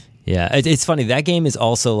 Yeah, it's funny. That game is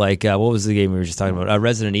also like what was the game we were just talking about?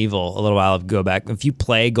 Resident Evil. A little while ago back. If you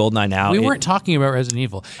play GoldenEye now, We weren't talking about Resident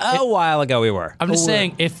Evil. A while ago, we were. I'm just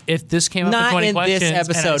saying, if this came up Not in 20 in this questions, and I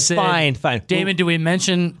episode. said, Fine. Damon, do we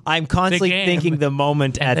mention? I'm constantly the game? thinking the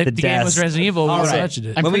moment And at if the game desk. was Resident Evil. We All would have right. mentioned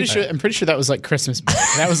it. I'm pretty sure that was like Christmas break.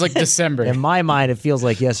 That was like December. In my mind, it feels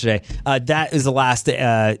like yesterday. That is the last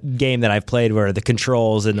game that I've played where the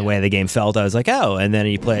controls and the way the game felt. I was like, oh, and then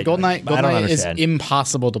you play it. GoldenEye I don't is understand.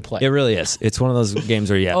 impossible to play play. It really is. It's one of those games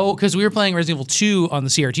where Oh, because we were playing Resident Evil 2 on the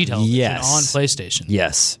CRT television Yes. on PlayStation.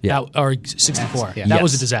 Yes. Yeah. Or 64. Yeah. That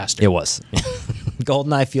was a Yes. disaster. It was.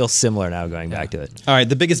 GoldenEye feels similar now going back to it. All right,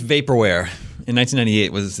 the biggest vaporware in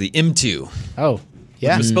 1998 was the M2. Oh,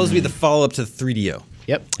 yeah. It was supposed to be the follow-up to the 3DO.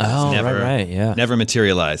 Yep. Oh, Never, right, yeah. Never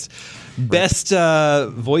materialized. Best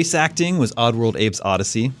voice acting was Oddworld Abe's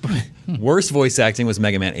Odyssey. Worst voice acting was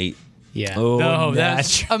Mega Man 8. Yeah. Oh, No,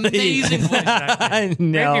 that's amazing voice acting. I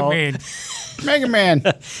know. Mega Man.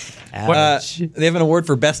 They have an award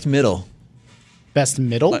for Best Middle. Best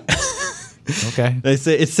middle. Okay. They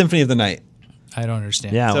say it's Symphony of the Night. I don't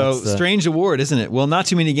understand. Yeah. So what's the- strange award, isn't it? Well, not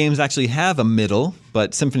too many games actually have a middle,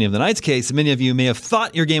 but Symphony of the Night's case, many of you may have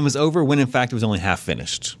thought your game was over when in fact it was only half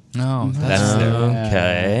finished. No, That's their,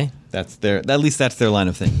 Okay. that's their, at least that's their line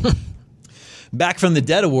of thinking. Back from the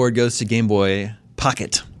Dead award goes to Game Boy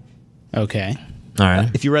Pocket. Okay. All right.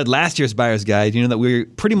 If you read last year's buyer's guide, you know that we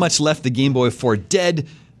pretty much left the Game Boy for dead,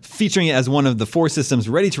 featuring it as one of the 4 systems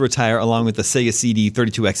ready to retire, along with the Sega CD,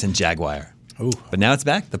 32X, and Jaguar. Ooh. But now it's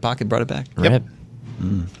back. The Pocket brought it back. Rip.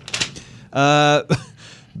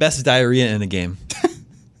 Best diarrhea in a game.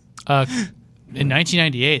 In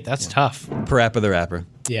 1998, that's tough. Parappa the Rapper,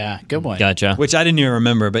 Yeah. Good one. Gotcha. which I didn't even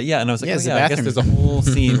remember. But yeah, and I was like, Yeah, oh, it's the yeah, I guess bathroom. there's a whole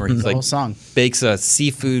scene where he's The like whole song. bakes a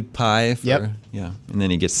seafood pie. For, Yep. Yeah, and then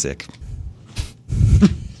he gets sick.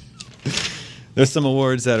 There's some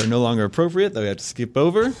awards that are no longer appropriate that we have to skip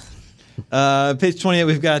over. Page 28,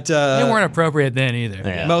 we've got They weren't appropriate then either.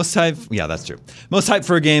 Yeah. most hype. Yeah, that's true. Most hype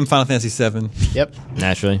for a game, Final Fantasy VII. Yep.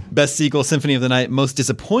 Naturally. Best sequel, Symphony of the Night. Most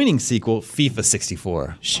disappointing sequel, FIFA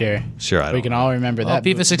 64. Sure. Sure, I We don't. can all remember Well, that.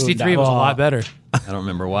 FIFA 63 was a lot better. I don't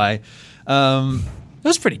remember why. It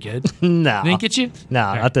was pretty good. No. Didn't get you?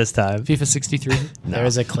 No, not this time. FIFA 63. There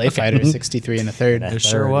was a Clay Fighter 63 and a third. There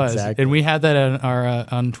sure was. Exactly. And we had that on our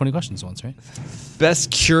on 20 Questions once, right? Best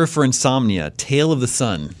cure for insomnia, Tale of the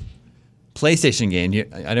Sun. PlayStation game.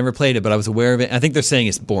 I never played it, but I was aware of it. I think they're saying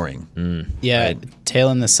it's boring. Yeah. Right. Tail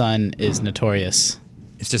in the Sun is notorious.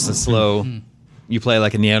 It's just a slow. You play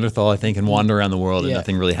like a Neanderthal, I think, and wander around the world, and Yeah.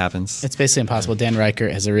 nothing really happens. It's basically impossible. Dan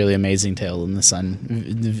Reichert has a really amazing Tail in the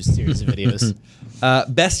Sun series of videos.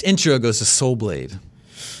 Best intro goes to Soul Blade.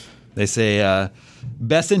 They say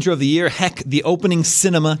best intro of the year. Heck, the opening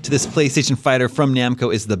cinema to this PlayStation fighter from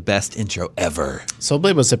Namco is the best intro ever. Soul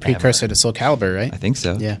Blade was a precursor to Soul Calibur, right? I think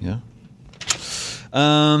so. Yeah.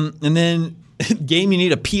 And then game you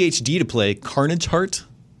need a PhD to play, Carnage Heart.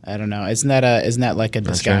 I don't know. Isn't that like a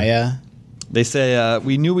Disgaea? They say,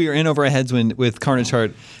 we knew we were in over our heads with Carnage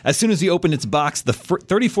Heart. As soon as we opened its box, the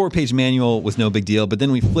 34-page manual was no big deal, but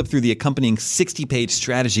then we flipped through the accompanying 60-page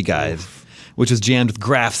strategy guide, which was jammed with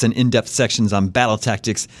graphs and in-depth sections on battle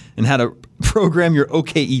tactics and how to program your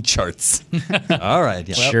OKE charts. All right.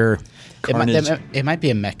 Yeah. Sure. Carnage. It might be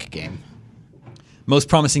a mech game. Most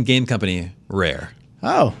promising game company, Rare.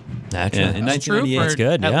 Oh, Naturally. In That's true 1998. for That's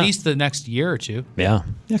good, at yeah. least the next year or two. Yeah.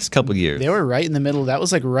 Next couple of years. they were right in the middle. That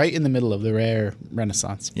was like right in the middle of the Rare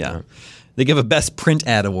Renaissance. Yeah. They give a Best Print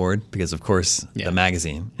Ad Award because, of course, Yeah. the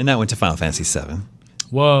magazine. And that went to Final Fantasy VII.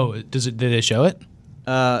 Whoa. Did they show it?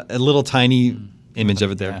 A little tiny image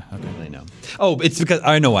of it there. Yeah, okay. I don't really know. Oh, it's because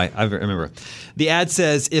I know why. I remember. The ad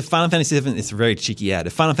says if Final Fantasy VII, it's a very cheeky ad.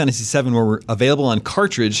 If Final Fantasy VII were available on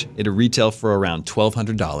cartridge, it'd retail for around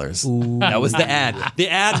 $1,200. That was the ad. The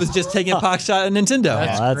ad was just taking a pot shot at Nintendo.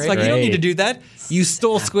 That's It's like you don't great. need to do that. You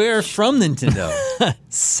stole Square from Nintendo.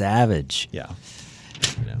 Savage. Yeah.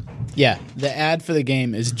 Yeah, the ad for the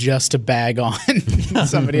game is just to bag on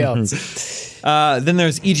somebody else. Then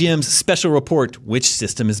there's EGM's special report: which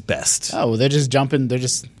system is best? Oh, well, they're just jumping. They're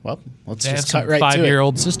just let's They have just some cut right to it.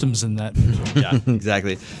 5-year-old systems in that. Yeah,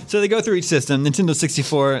 exactly. So they go through each system. Nintendo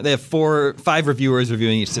 64. They have 5 reviewers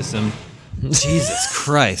reviewing each system. Jesus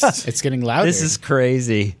Christ! It's getting louder. This is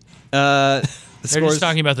crazy. The They're scores, just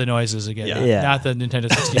talking about the noises again, Yeah. Yeah. not the Nintendo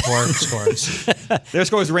 64 scores. their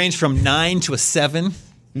scores range from 9 to a 7.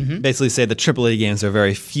 Mm-hmm. Basically, say the AAA games are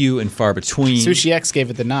very few and far between. Sushi X gave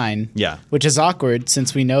it the 9. Yeah. which is awkward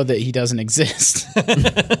since we know that he doesn't exist.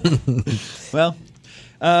 Well,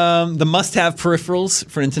 the must-have peripherals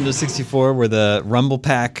for Nintendo 64 were the Rumble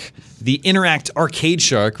Pack, the Interact Arcade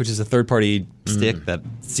Shark, which is a third-party stick that.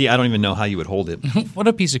 See, I don't even know how you would hold it. What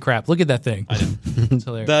a piece of crap. Look at that thing. It's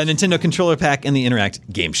hilarious. The Nintendo Controller Pack and the Interact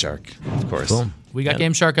Game Shark, of course. Cool. We got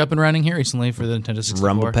Game Shark up and running here recently for the Nintendo 64.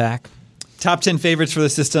 Rumble Pack. Top 10 favorites for the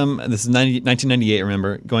system. This is 1998,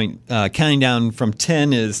 remember. Counting down from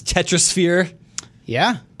 10 is Tetrasphere,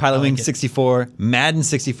 Yeah, Pilot Wing it. 64, Madden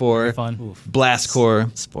 64, Fun. Blast Corps,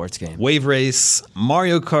 Sports game. Wave Race,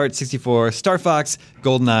 Mario Kart 64, Star Fox,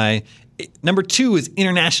 GoldenEye, Number 2 is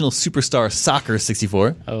International Superstar Soccer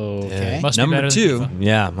 64. Okay. Must be Number better than 2, FIFA.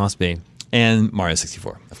 Yeah, must be. and Mario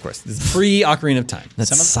 64, of course. This is pre-Ocarina of Time.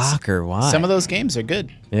 That's soccer. Why? Some of those games are good.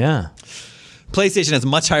 Yeah. PlayStation has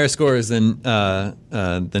much higher scores than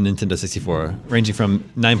Nintendo 64, ranging from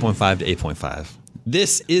 9.5 to 8.5.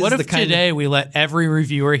 This is What the if kind today we let every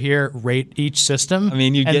reviewer here rate each system? I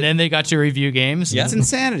mean, and then they got to review games. Yeah. It's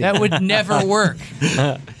insanity. That would never work.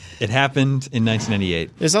 It happened in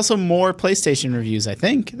 1998. There's also more PlayStation reviews, I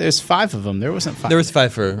think. There's 5 of them. There wasn't 5. There was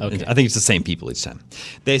 5 for. Okay. I think it's the same people each time.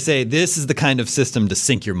 They say this is the kind of system to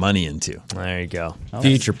sink your money into. There you go.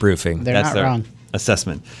 Future proofing. They're That's not their wrong.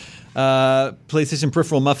 assessment. PlayStation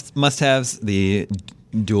peripheral must-haves: the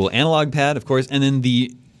dual analog pad, of course, and then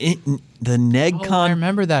the Negcon. I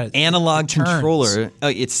remember that. Analog It turns. controller.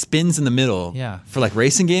 It spins in the middle. Yeah. For like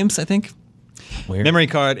racing games, I think. Weird. Memory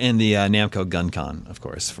card and the Namco GunCon, of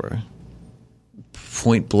course, for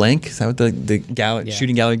Point Blank. Is that what the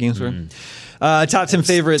shooting gallery games were? Top 10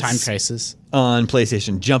 favorites Time Crisis. on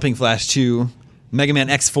PlayStation: Jumping Flash 2, Mega Man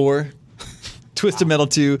X4, Twisted Metal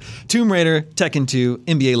 2, Tomb Raider, Tekken 2,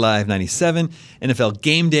 NBA Live 97, NFL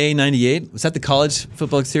Game Day 98. Was that the college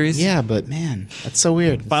football series? Yeah, but man, that's so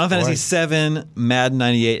weird. Final Fantasy 7, Madden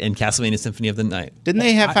 98, and Castlevania Symphony of the Night. Didn't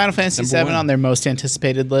they have Final Fantasy number 7 one. on their most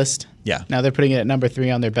anticipated list? Yeah. Now they're putting it at number 3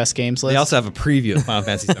 on their best games list. They also have a preview of Final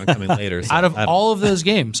Fantasy 7 coming later. So Out of I don't- all of those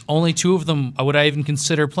games, only 2 of them would I even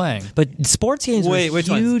consider playing. But sports games Wait, were which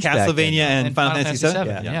ones? huge back then. Castlevania and Final Fantasy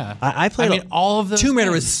 7? Yeah. I played I mean, all of those. Tomb Raider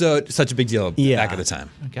was games. such a big deal Yeah. back at the time.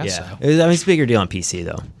 I guess so. I mean, it's a bigger deal on PC,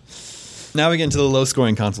 though. Now we get into the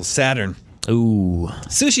low-scoring console, Saturn. Ooh.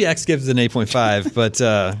 Sushi X gives it an 8.5, but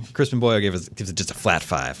Crispin Boyle gives it just a flat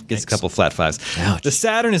 5. Gives a couple flat 5s. Ouch. The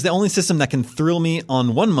Saturn is the only system that can thrill me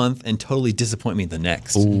on one month and totally disappoint me the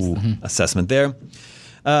next. Assessment there.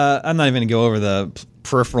 I'm not even going to go over the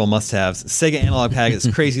peripheral must-haves. Sega Analog Pad is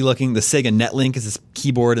crazy looking. The Sega Netlink is this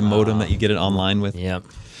keyboard and modem that you get it online with. Yep.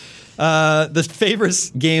 The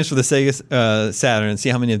favorite games for the Sega Saturn, see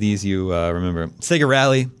how many of these you remember. Sega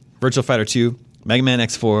Rally, Virtual Fighter 2, Mega Man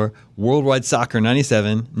X4, Worldwide Soccer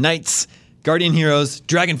 97, Knights, Guardian Heroes,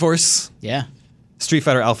 Dragon Force, Yeah. Street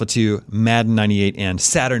Fighter Alpha 2, Madden 98, and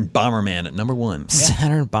Saturn Bomberman at number 1.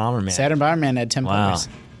 Saturn Bomberman. Saturn Bomberman had 10 Wow. players.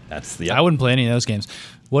 That's the. I wouldn't play any of those games.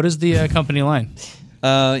 What is the company line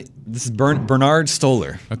This is Bernard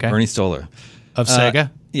Stoller. Okay. Bernie Stoller. of Sega?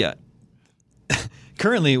 Yeah.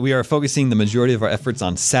 Currently, we are focusing the majority of our efforts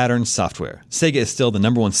on Saturn software. Sega is still the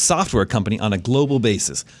number 1 software company on a global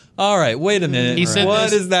basis. All right, wait a minute. He said What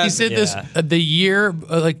this, is that? He said this the year,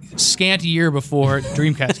 scant year before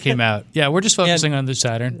Dreamcast came out. Yeah, we're just focusing on the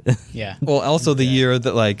Saturn. Yeah. Well, also the year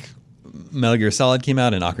that Metal Gear Solid came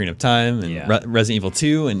out and Ocarina of Time and Yeah. Resident Evil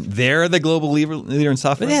 2, and they're the global leader in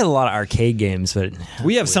software. But they had a lot of arcade games, but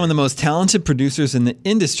We have some of the most talented producers in the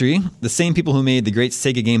industry. The same people who made the great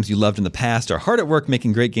Sega games you loved in the past are hard at work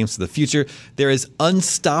making great games for the future. There is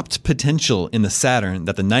unstopped potential in the Saturn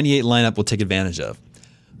that the 98 lineup will take advantage of.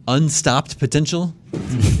 Unstopped potential?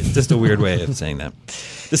 It's just a weird way of saying that.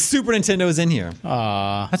 The Super Nintendo is in here.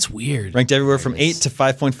 That's weird. Ranked everywhere from 8 to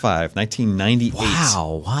 5.5, 1998.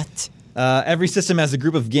 wow, what? Every system has a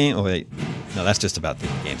group of games. Oh, wait. No, that's just about the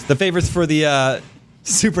games. The favorites for the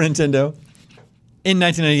Super Nintendo in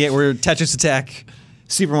 1998 were Tetris Attack,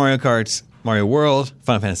 Super Mario Kart, Mario World,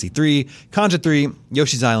 Final Fantasy 3, Contra 3,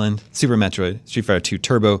 Yoshi's Island, Super Metroid, Street Fighter 2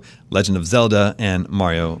 Turbo, Legend of Zelda, and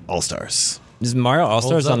Mario All-Stars. Is Mario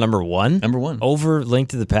All-Stars up. on number 1? Number 1. Over Link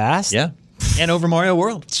to the Past? Yeah. And over Mario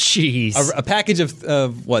World. Jeez. A package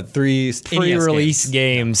of what, 3 NES Pre-release games.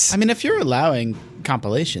 games. I mean, if you're allowing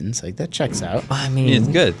compilations, that checks out. I mean, It's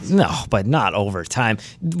good. No, but not over time.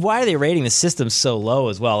 Why are they rating the system so low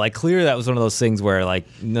as well? Clearly that was one of those things where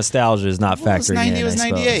nostalgia is not Well, it was factoring 90, in. it was I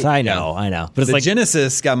suppose. 98. I know. But it's The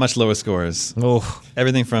Genesis got much lower scores. oh,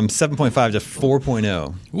 Everything from 7.5 to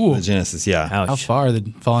 4.0. Ooh. The Genesis, yeah. How ouch. far are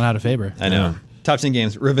they falling out of favor? I know. Top 10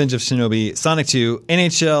 games: Revenge of Shinobi, Sonic 2,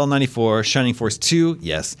 NHL 94, Shining Force 2,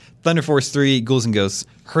 yes, Thunder Force 3, Ghouls and Ghosts,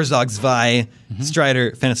 Herzog Zwei,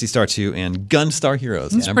 Strider, Phantasy Star 2, and Gunstar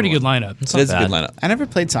Heroes. It's a pretty good lineup. It is a good lineup. I never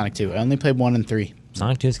played Sonic 2. I only played 1 and 3.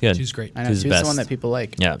 Sonic 2 is good. Two's great. I know 2's Two's the best. one that people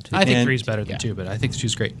like. Yeah. I think And- 3 is better than yeah. 2, but I think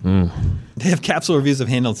 2's great. They have capsule reviews of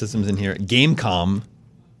handheld systems in here. Gamecom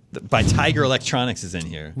by Tiger Electronics is in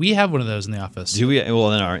here. We have one of those in the office. Do we?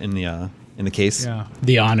 Well, in the case. Yeah.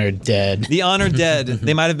 The Honored Dead. The Honored Dead.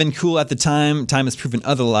 They might have been cool at the time. Time has proven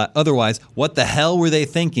otherwise. What the hell were they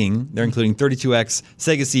thinking? They're including 32X,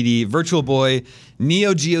 Sega CD, Virtual Boy,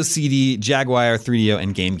 Neo Geo CD, Jaguar 3DO,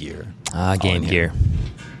 and Game Gear. Game Gear.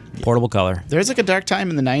 Portable color. There's like a dark time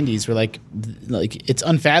in the 90s where like it's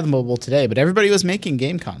unfathomable today, but everybody was making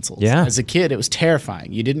game consoles. Yeah. As a kid, it was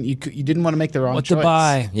terrifying. You didn't want to make the wrong What choice. to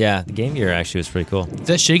buy? Yeah, the Game Gear actually was pretty cool. Is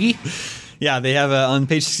that Shiggy? Yeah, they have on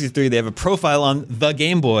page 63, they have a profile on the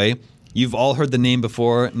Game Boy. You've all heard the name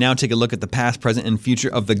before. Now take a look at the past, present, and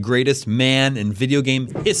future of the greatest man in video game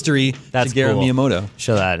history, That's Shigeru cool. Miyamoto.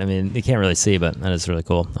 Show that. I mean, you can't really see, but that is really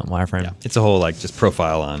cool on wireframe. Yeah, it's a whole like just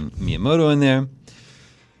profile on Miyamoto in there.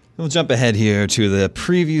 We'll jump ahead here to the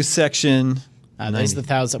preview section. There's the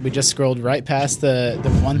 1,000. We just scrolled right past the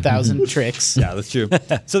 1,000 tricks. Yeah, that's true.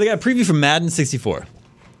 So they got a preview from Madden 64. Does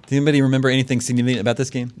anybody remember anything significant about this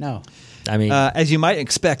game? No. I mean, As you might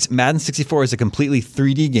expect, Madden 64 is a completely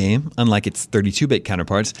 3D game, unlike its 32-bit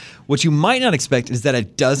counterparts. What you might not expect is that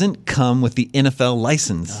it doesn't come with the NFL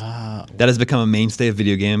license. That has become a mainstay of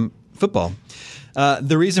video game football.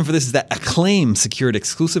 The reason for this is that Acclaim secured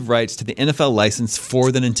exclusive rights to the NFL license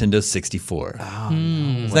for the Nintendo 64.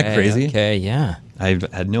 Isn't that crazy? Okay, yeah. I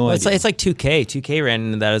had no idea. It's like 2K. 2K ran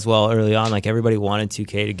into that as well early on. Like everybody wanted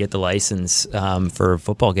 2K to get the license for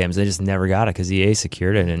football games. They just never got it because EA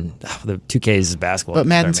secured it. And the 2K's basketball. But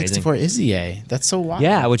Madden are amazing. 64 is EA. That's so wild.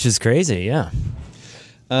 Yeah, which is crazy. Yeah.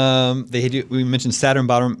 We mentioned Saturn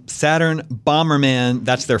Bomberman.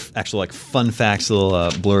 That's their actual like fun facts little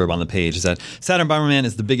blurb on the page. Is that Saturn Bomberman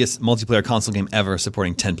is the biggest multiplayer console game ever,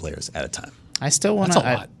 supporting 10 players at a time. I still want That's a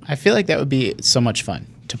to. lot. I feel like that would be so much fun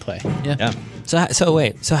to play. Yeah. So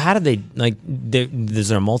wait. So how did they like?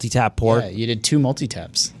 There's a multi-tap port. Yeah, you did 2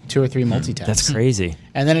 multi-taps, 2 or 3 multi-taps. That's crazy.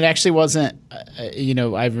 And then it actually wasn't,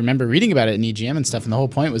 I remember reading about it in EGM and stuff, and the whole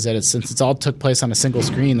point was that since it's all took place on a single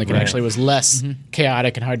screen, like it actually was less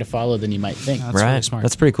chaotic and hard to follow than you might think. That's Right. really smart.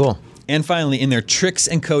 That's pretty cool. And finally, in their tricks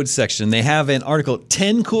and codes section, they have an article,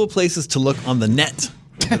 10 cool places to look on the net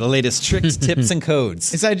for the latest tricks, tips, and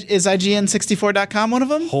codes. Is IGN64.com one of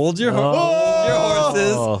them? Hold your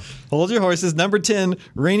horses. Hold your horses. Number 10,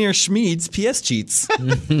 Rainier Schmid's PS cheats.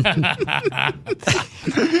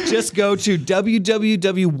 Just go to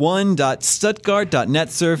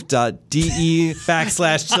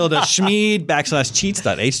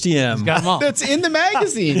www.stuttgart.netsurf.de/Schmid/cheats.htm. Got them all. That's in the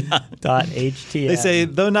magazine. .htm. They say,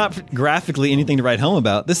 though not graphically anything to write home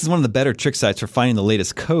about, this is one of the better trick sites for finding the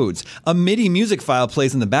latest codes. A MIDI music file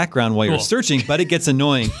plays in the background while you're Cool. searching, but it gets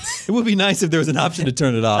annoying. It would be nice if there was an option to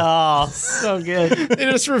turn it off. Oh, so good.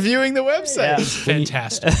 They're just reviewing the website.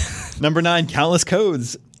 Fantastic. Number 9, countless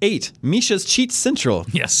codes. 8, Misha's Cheat Central.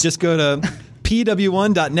 Yes. Just go to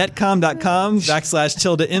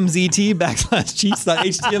pw1.netcom.com/tilde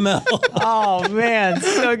mzt/cheats.html. Oh man,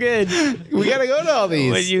 so good. We got to go to all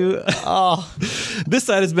these. When you This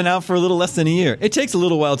site has been out for a little less than a year. It takes a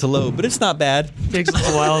little while to load, but it's not bad. takes a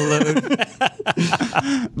while to load.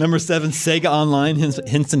 Number 7, Sega Online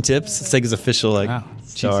hints and tips. Sega's official Wow.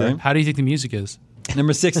 cheat Sure. site. How do you think the music is?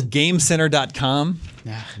 Number 6, GameCenter.com.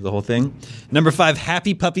 The whole thing. Number 5,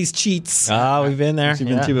 Happy Puppies Cheats. Oh, we've been there. You've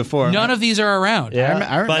been to before. None of these are around. Yeah.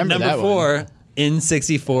 I remember But number that 4, one.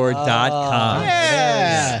 N64.com.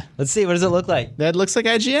 Yeah. Let's see. What does it look like? That looks like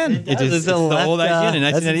IGN. It is It's the the old left, IGN in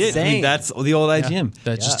that's 1998. I mean, insane. that's the old IGN.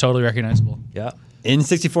 That's just totally recognizable. Yeah.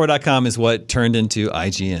 N64.com is what turned into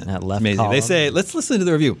IGN. That left Amazing. column. They say, let's listen to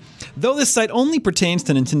the review. Though this site only pertains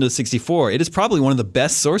to Nintendo 64, it is probably one of the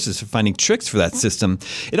best sources for finding tricks for that system.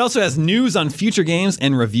 It also has news on future games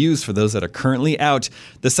and reviews for those that are currently out.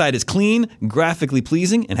 The site is clean, graphically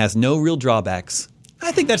pleasing, and has no real drawbacks.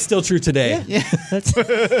 I think that's still true today. Yeah.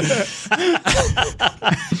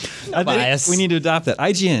 I think Bias. we need to adopt that.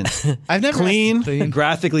 IGN. I've never Clean, Clean.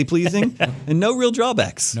 graphically pleasing, and no real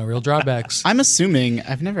drawbacks. No real drawbacks. I'm assuming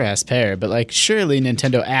I've never asked Pear, but like surely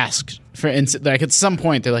Nintendo asked for like at some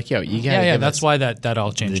point they're like, yo, you gotta Yeah, give that's us- why that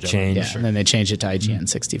all changed. The over. change. Yeah, and then they changed it to IGN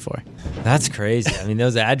 64. That's crazy. I mean,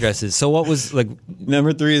 those addresses. So what was like?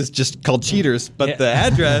 Number 3 is just called Cheaters, but Yeah. the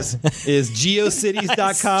address is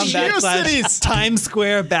geocities.com GeoCities. /Times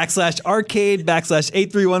Square /arcade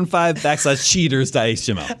 /8315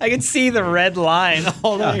 /cheaters.html. I can see the red line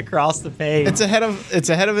all the way across the page. It's ahead of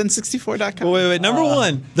N64.com. Wait. Number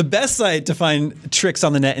 1, the best site to find tricks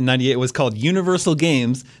on the net in 98 was called Universal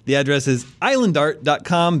Games. The address is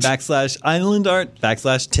islandart.com /islandart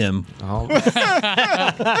 /Tim.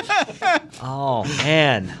 Oh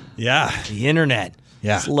man, Yeah. the internet.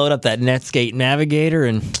 Yeah. Just load up that Netscape Navigator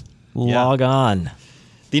and log on.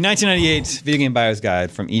 The 1998 Video Game Buyer's Guide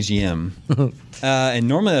from EGM. And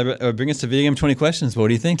normally that would bring us to Video Game 20 questions, but what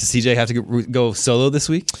do you think? Does CJ have to go solo this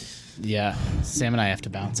week? Yeah, Sam and I have to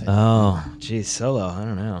bounce it. Oh, geez, solo. I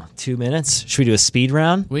don't know. 2 minutes. Should we do a speed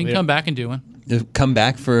round? We can come back and do one. Come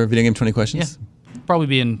back for Video Game 20 questions? Yeah. probably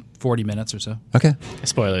be in 40 minutes or so. Okay.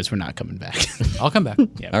 Spoilers, we're not coming back. I'll come back.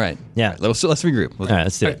 Yeah. All right. Yeah. Let's regroup. All right,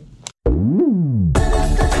 let's do it.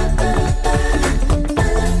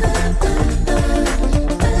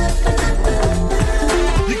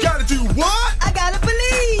 You gotta do what? I gotta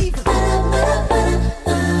believe.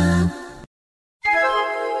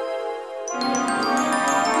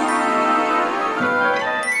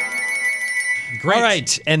 Great. All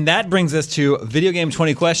right, and that brings us to Video Game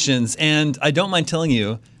 20 Questions, and I don't mind telling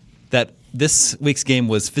you that this week's game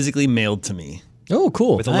was physically mailed to me. Oh,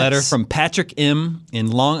 cool. With a letter from Patrick M. in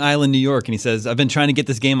Long Island, New York, and he says, I've been trying to get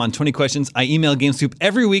this game on 20 Questions. I email GameScoop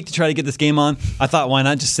every week to try to get this game on. I thought, why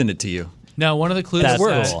not just send it to you? No, one of the clues, That's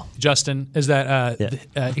cool. Justin, is that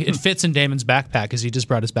it fits in Damon's backpack because he just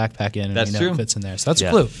brought his backpack in and That's we know true. it fits in there. So that's a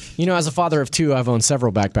clue. You know, as a father of two, I've owned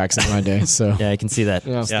several backpacks in my day. So Yeah, I can see that.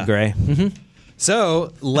 It's Yeah. the gray.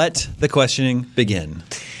 So let the questioning begin.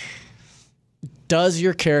 does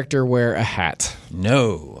your character wear a hat?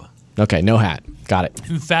 No. Okay, no hat. Got it.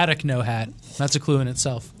 Emphatic no hat. That's a clue in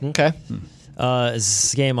itself. Okay. Is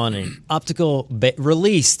this game on an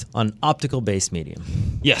released on optical-based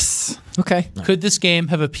medium? Yes. Okay. Could this game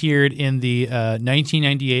have appeared in the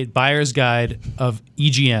 1998 Buyer's Guide of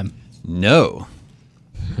EGM? No.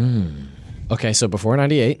 Okay, so before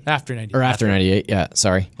 98. After 98. Or after 98, yeah,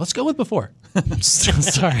 sorry. Let's go with before.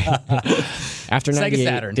 Sorry. After 98,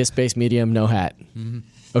 Saturn. disc-based medium, no hat.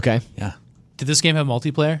 Okay. Yeah. Did this game have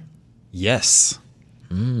multiplayer? Yes.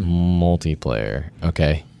 Multiplayer.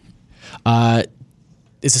 Okay.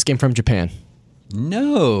 Is this game from Japan?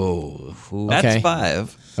 No. That's Okay.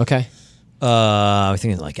 5. Okay. I was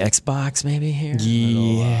thinking like Xbox maybe here.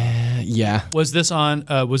 Yeah. Was this on?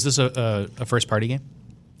 Was this a first party game?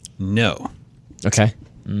 No. Okay.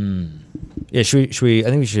 Yeah, should we? I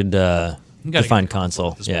think we should define get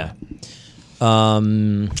console. this Yeah.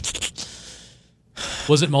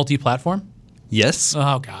 Was it multi-platform? Yes.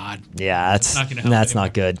 Oh God. Yeah, that's Not gonna help that's anymore.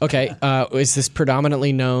 not good. Okay. Is this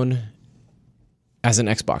predominantly known as an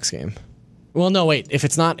Xbox game? Well, no, wait. If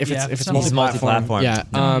it's not, if Yeah, it's some- It's multi-platform, multi-platform.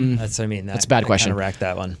 yeah. That's what I mean. That's a bad question. Kind of wrecked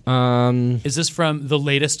that one. Is this from the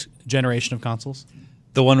latest generation of consoles?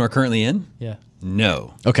 The one we're currently in? Yeah.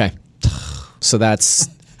 No. Okay. So that's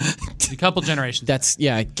A couple generations.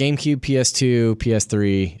 GameCube, PS2,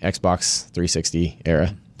 PS3, Xbox 360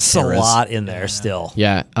 era. It's a eras. lot in there still.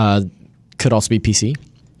 Yeah. Could also be PC.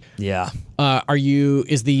 Yeah.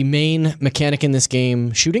 Is the main mechanic in this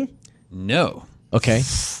game shooting? No. Okay.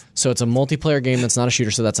 So it's a multiplayer game that's not a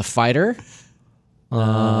shooter, so that's a fighter.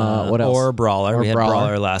 What else? Or Brawler. We had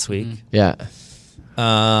Brawler last week. Yeah.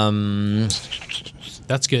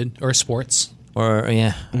 That's good. Or sports. Or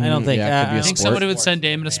I don't think. yeah, it could be a I think sport. somebody would send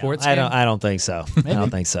Damon a sports I game. don't think so. I don't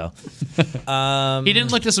think so. He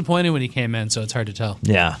didn't look disappointed when he came in, so it's hard to tell.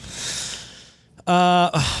 Yeah.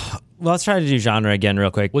 Well, let's try to do genre again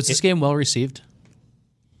real quick. Was this game well received?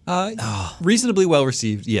 Reasonably well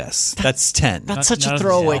received, yes. That's 10. That's such none a of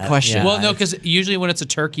throwaway that. question. Yeah. Well, no, because usually when it's a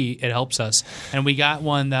turkey, it helps us. And we got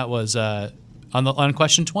one that was on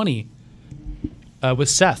question 20 with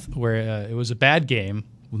Seth, where it was a bad game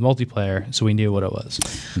with multiplayer, so we knew what it was.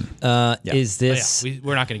 Is But this? yeah,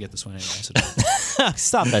 we're not going to get this one anyway. So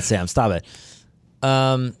Stop that, Sam. Stop it.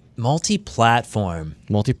 Multi-platform.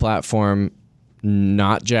 Multi-platform,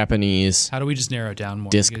 not Japanese, how do we just narrow it down more?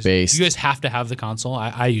 Disc-based. You guys have to have the console.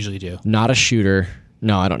 I usually do. not a shooter.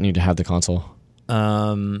 No, I don't need to have the console. Yeah,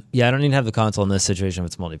 I don't need to have the console in this situation if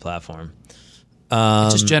it's multi-platform.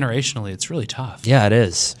 Just generationally, it's really tough. Yeah, it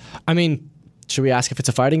is. I mean, should we ask if it's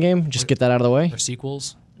a fighting game? Just get that out of the way. Or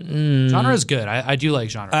sequels. Genre is good. I do like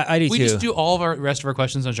genre. I do we too. just do all of our rest of our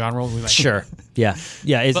questions on genre. We might Sure. Yeah.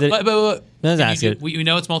 Yeah. Is But, it? but Let's can ask you it. we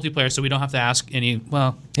know it's multiplayer, so we don't have to ask any.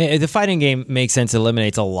 Well, Hey, the fighting game makes sense. It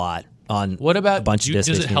eliminates a lot on. what about a bunch of does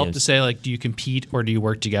it disc-based help mediums. to say like, do you compete or do you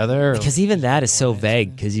work together? Or, Because even that is so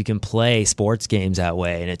vague. Because you can play sports games that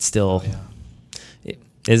way, and it's still.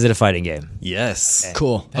 Is it a fighting game? Yes.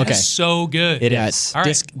 Cool. that Okay. is so good. It Yeah, is. All right,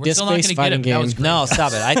 we're still not disc-based gonna get fighting it, but that was game. great. No,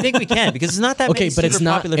 stop it. I think we can because it's not that Okay, many but it's super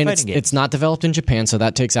not, popular and fighting games. it's not developed in Japan, so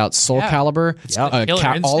that takes out Soul Yeah. Calibur, got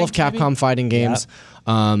Killer all of Instinct, Capcom maybe? fighting games.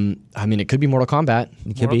 I mean, it could be Mortal Kombat.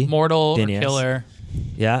 It could be Mortal or NES. Killer.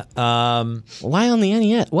 Yeah. Why on the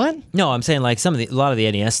NES? What? No, I'm saying like a lot of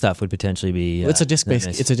the NES stuff would potentially be. It's a disc-based.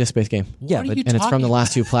 nice. It's a disc-based game. Yeah, What are but you and it's from the talking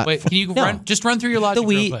last two about? platforms. Wait, can you run through your logic? the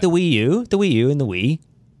real Wii, quick? the Wii U, and the Wii.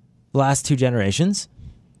 Last two generations.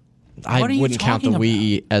 I What are you wouldn't count the talking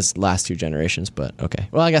Wii as last two generations, but okay.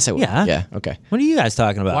 Well, I guess I would. Yeah. Yeah. Okay. What are you guys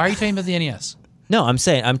talking about? Why are you talking about the NES? No, I'm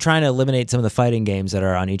saying I'm trying to eliminate some of the fighting games that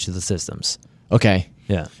are on each of the systems. Okay.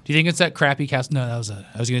 Yeah. Do you think it's that crappy cast? No, I was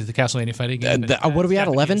going to the Castlevania fighting game. What are we at?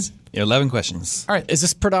 11? Yeah, 11 questions. All right. Is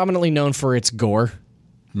this predominantly known for its gore?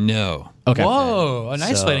 No. Okay. Whoa, a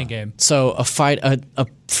nice So- fighting game. So a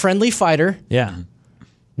friendly fighter, Yeah.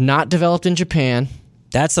 not developed in Japan.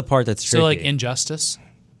 That's the part that's tricky. So like Injustice.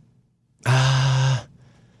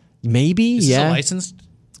 Maybe. Is this a yeah. licensed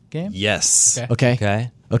game? Yes. Okay.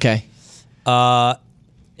 Okay. Okay. Okay.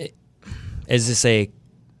 Is this a?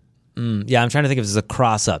 Yeah, I'm trying to think if this is a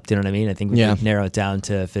cross up. Do you know what I mean? I think we Yeah. could narrow it down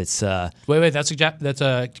to if it's. Wait, that's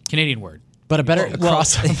a Canadian word. But a better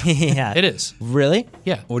cross. Yeah. It is. Really?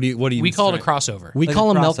 Yeah. What do you? We call it a crossover. We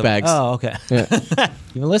call them milk Crossover. bags. Oh, okay.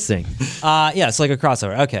 You've been listening. Yeah, it's like a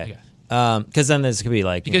crossover. Okay. Because then this could be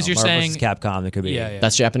like Because you're Marvel saying- versus Capcom. It could be. Yeah.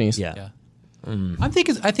 That's Japanese. Yeah. Yeah. I think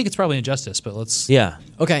it's probably Injustice, but let's. Yeah.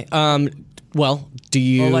 Okay. Well, do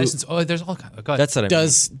you? license. Oh, there's all kinds. Go ahead. That's what I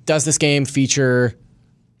mean. Does this game feature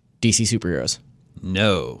DC superheroes?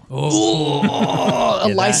 No. A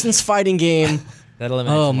licensed fighting game. That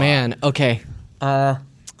eliminates. Oh a lot. man. Okay.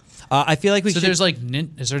 I feel like we so should. there's like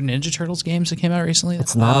is there Ninja Turtles games that came out recently?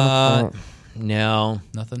 That's No.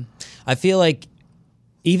 nothing. I feel like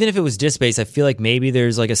even if it was disc-based, I feel like maybe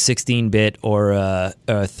there's like a 16-bit or a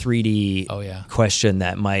 3D Oh, yeah. question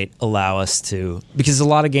that might allow us to, because a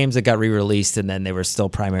lot of games that got re-released and then they were still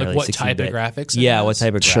primarily Like what 16-bit. type of graphics it Yeah, has? what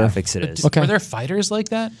type of Sure. graphics it is. Okay. Were there fighters like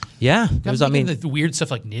that? Yeah, I'm there's, I mean, thinking the weird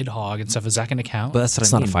stuff like Nidhogg and stuff. Is that going to count? but that's what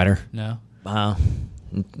It's I not mean. a fighter. No.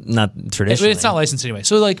 Not traditionally. It's not licensed anyway.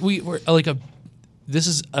 So like we're like this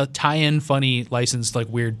is a tie-in funny licensed like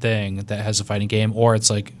weird thing that has a fighting game, or it's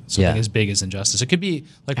like something Yeah. as big as Injustice. It could be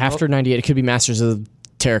like After '98, it could be Masters of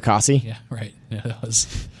Terrakasi. Yeah, right. Yeah, that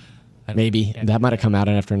was Maybe that might have come out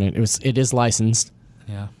after it is licensed.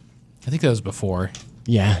 Yeah, I think that was before.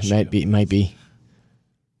 Yeah, might be.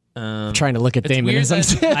 Trying to look at It's Damon weird as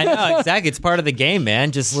I'm that- I know, exactly. It's part of the game,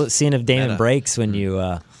 man. Just seeing if Damon breaks when you.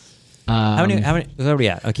 How many? What are we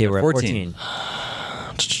at? Okay, we're at 14.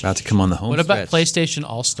 14. About to come on the home What about stretch. PlayStation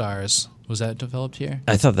All Stars? Was that developed here?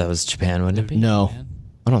 I thought that was Japan, wouldn't it be? No,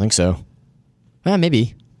 I don't think so.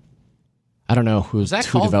 Maybe. I don't know Was that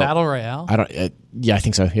who called developed. Battle Royale? I don't. Yeah, I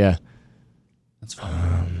think so. Yeah. That's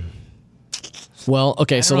fine. Well,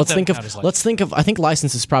 okay. So know if let's that think would count as of. Let's think of. I think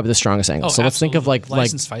license is probably the strongest angle. So let's think of like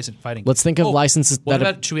licensed fighting. Let's think of licenses What that.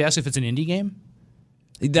 about? Should we ask if it's an indie game?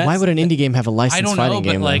 Why would an indie game have a licensed I don't fighting know,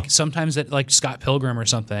 but game? like though? sometimes it, like Scott Pilgrim or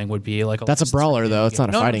something would be like a That's a licensed brawler, fighting though. game. It's not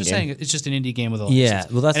a No, fighting I'm just game. saying it's just an indie game with a Yeah,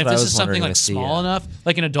 license. well, that's and what if I this was is something wondering like with the, small enough,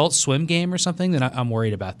 like an Adult Swim game or something, then I'm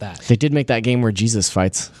worried about that. They did make that game where Jesus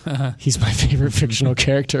fights. He's my favorite fictional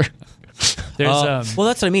character. There's well,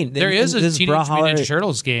 that's what I mean. there is a This Teenage Mutant Brawlhalla- Ninja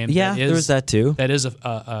Turtles game. Yeah, that is, there was that too. That is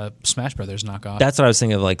a Smash Brothers knockoff. That's what I was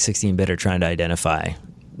thinking of, like 16-bit or trying to identify.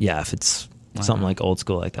 Yeah, if it's something like old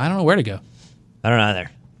school like that. I don't know where to go. I don't know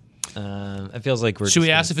either. It feels like we're. Should we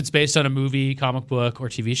just ask if it's based on a movie, comic book, or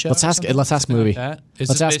TV show? Let's or ask- something? let's ask Something movie. Like that? Is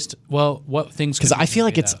Let's this ask- based? Well, what things? Because I feel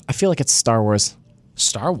like it's Star Wars.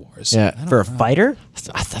 Star Wars. Yeah. I don't for a know. fighter?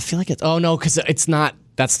 I feel like it's. Oh no, because it's not.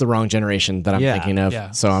 That's the wrong generation that I'm Yeah, thinking of. yeah.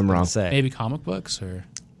 So I'm wrong. Say. Maybe comic books or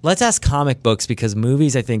Let's ask comic books because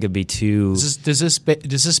movies I think would be too. is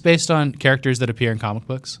this based on characters that appear in comic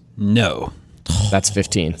books? No. That's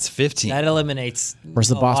 15. It's 15. That eliminates. Where's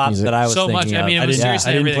the a boss lot music? That I was So much. thinking I mean, of. it was didn't-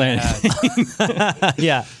 seriously I didn't everything. plan I had.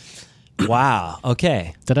 Yeah. Wow.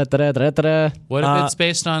 Okay. Da-da-da-da-da-da. What if it's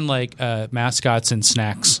based on like mascots and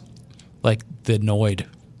snacks, like the Noid?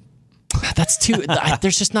 That's too.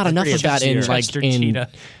 There's just not enough of that in Chester like in Cheetah.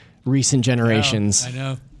 recent generations. I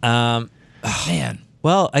know. Man,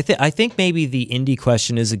 Well, I think maybe the indie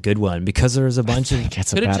question is a good one because there's a bunch of.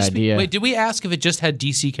 That's a could it bad just idea. Wait, did we ask if it just had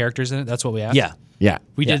DC characters in it? That's what we asked. Yeah. Yeah.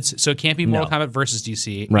 we yeah. did. So it can't be Mortal No. Kombat versus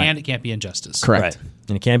DC, Right. and it can't be Injustice. Correct. Right.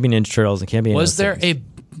 And it can't be Ninja Turtles. It can't be. any Was of there those things.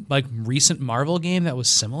 a like recent Marvel game that was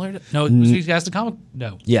similar to? No, was you guys the comic?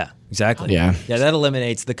 No. Yeah. Exactly. Yeah. Yeah. That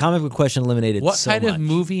eliminates the comic book question. Eliminated. What so kind much. of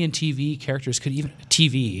movie and TV characters could even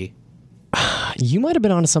TV? You might have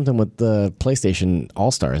been onto something with the PlayStation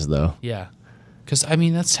All Stars though. Yeah, because I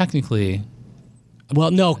mean that's technically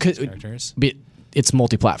Well, no, because characters. it's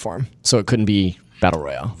multi-platform, so it couldn't be Battle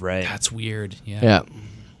Royale. Right. That's weird. Yeah. Yeah.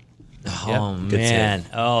 Oh Good man.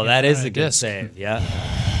 save. Oh, that is on a a good disc. save. Yeah.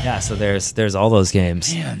 Yeah. So there's all those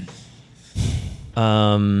games. Man,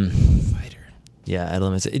 Fighter. Yeah. It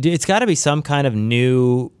eliminates. It's got to be some kind of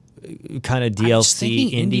new kind of I'm just DLC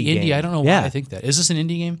thinking indie game. indie. I don't know why Yeah. I think that. Is this an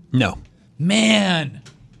indie game? No. Man,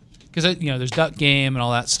 because there's Duck Game and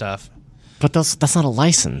all that stuff. But that's not a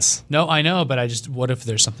license. No, I know, but what if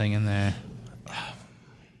there's something in there?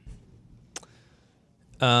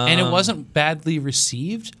 And it wasn't badly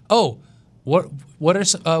received. Oh, What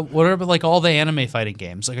are like all the anime fighting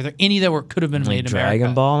games? Like, are there any that could have been made in Dragon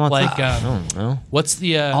America? Ball? Like, I don't know. what's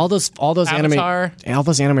the all those Avatar?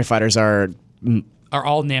 anime fighters are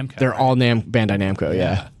all Namco? they're right? all Bandai Namco.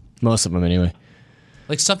 Yeah, most of them anyway.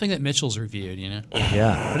 Like something that Mitchell's reviewed,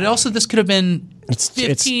 Yeah. But this could have been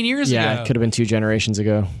 15 years ago. Yeah, it could have been 2 generations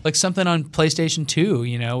ago. Like something on PlayStation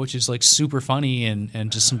 2, which is like super funny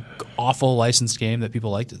and just some awful licensed game that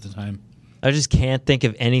people liked at the time. I just can't think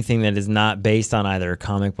of anything that is not based on either a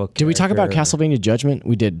comic book. Did we talk about character Castlevania Judgment?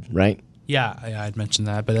 We did, right? Yeah, I'd mentioned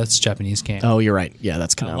that, but that's a Japanese game. Oh, you're right. Yeah,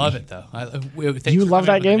 that's I Konami. love it though. Thanks You for love coming that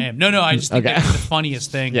up with the game? name. No, I just think Okay. that's the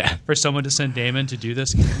funniest thing Yeah. for someone to send Damon to do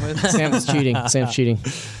this game with. Sam's cheating. Sam's cheating.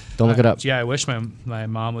 Don't look it up. Yeah, I wish my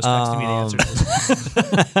mom was texting me the answer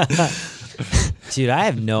to this. Dude, I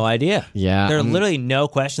have no idea. Yeah, There are literally no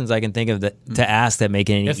questions I can think of to ask that make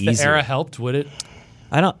it any If easier. the era helped, would it?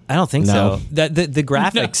 I don't think No. so. The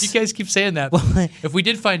graphics. No, you guys keep saying that. If we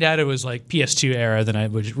did find out it was like PS2 era, then I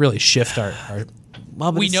would really shift our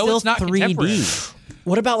well, but we it's know still it's not 3D. contemporary.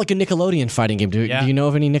 What about like a Nickelodeon fighting game? Do you know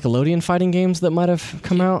of any Nickelodeon fighting games that might have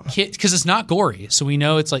come out? Because it's not gory, so we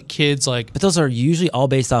know it's like kids like But those are usually all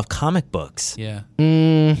based off comic books. yeah.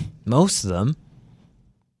 Most of them.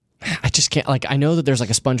 I just can't. Like, I know that there's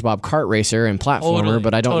like a SpongeBob kart racer and platformer, Totally,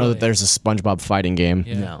 but I don't know totally. that there's a SpongeBob fighting game.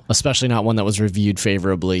 Yeah. No. Especially not one that was reviewed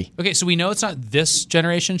favorably. Okay, so we know it's not this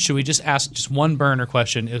generation. Should we just ask just one burner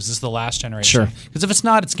question? Is this the last generation? Sure. Because if it's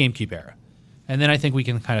not, it's GameCube era. And then I think we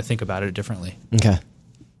can kind of think about it differently. Okay.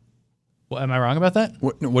 Well, am I wrong about that?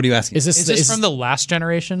 What are you asking? Is this, From the last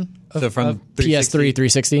generation? so from PS3,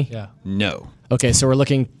 360? Yeah. No. Okay, so we're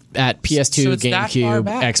looking at PS2, So it's that far GameCube,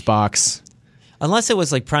 back? Xbox. Unless it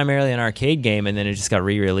was like primarily an arcade game and then it just got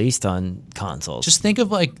re-released on consoles. Just think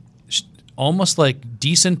of like almost like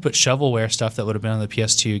decent but shovelware stuff that would have been on the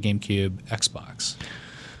PS2, GameCube, Xbox.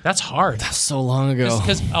 That's hard. So long ago.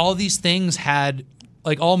 Because all these things had,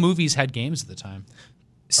 like all movies had games at the time.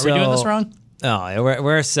 Are we doing this wrong? No,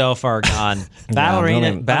 we're so far gone. Battle I'm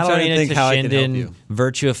Arena, trying to think how I can help Shinden, you.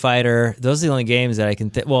 Virtua Fighter. Those are the only games that I can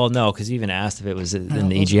think. Well, no, because you even asked if it was in the those are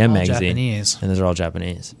EGM all magazine. Japanese. And those are all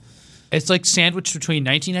Japanese. It's like sandwiched between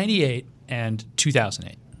 1998 and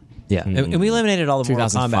 2008. Yeah, and we eliminated all the Mortal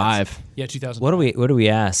Kombat. 2005. Yeah, 2000. What do we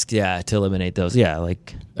ask? Yeah, to eliminate those. Yeah,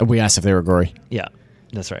 like We asked if they were gory. yeah,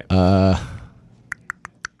 that's right. I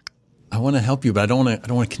want to help you, but I don't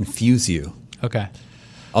want to confuse you. Okay.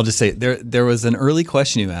 I'll just say there was an early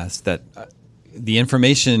question you asked that the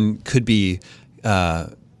information could be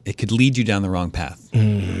it could lead you down the wrong path.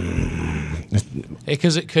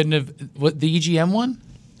 Because it couldn't have. What, the EGM one?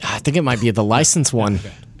 I think it might be the license one.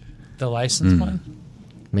 The licensed one?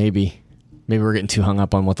 Maybe. Maybe we're getting too hung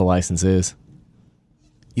up on what the license is.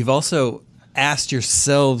 You've also asked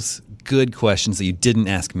yourselves good questions that you didn't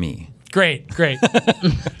ask me. Great. F.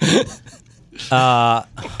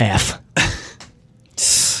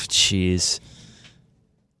 Jeez.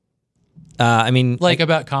 I mean, Like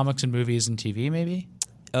about comics and movies and TV, maybe?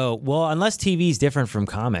 oh well, unless TV is different from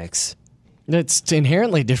comics. It's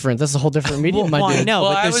inherently different. That's a whole different medium. Well, I dude. know,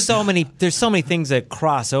 Well, but I there's was- so many things that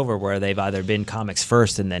cross over where they've either been comics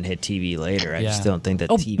first and then hit TV later. I just Yeah. don't think that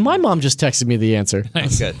Oh, TV. my mom just texted me the answer.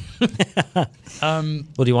 Good.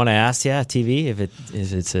 Well, do you want to ask? Yeah, TV. If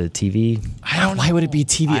it's a TV, Why would it be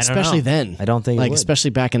TV, I don't especially know. then? I don't think it like would. especially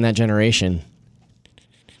back in that generation.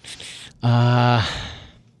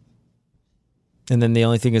 and then the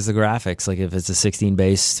only thing is the graphics. Like if it's a 16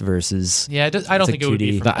 base versus Yeah, I don't It's think like it would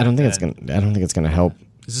be. 2D. from I don't back think then. I don't think it's gonna help.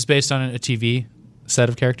 Is this based on a TV set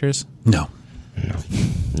of characters? No.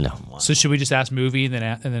 No. So should we just ask movie and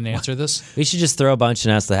then answer this? we should just throw a bunch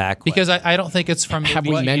and ask the hack. Because I don't think it's from. Have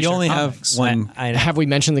we movies mentioned- or You only have comics. one. I, Have we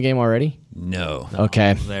mentioned the game already? No.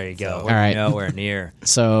 Okay. there you go. All right. Nowhere near.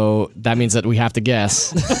 So that means that we have to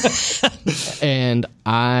guess. And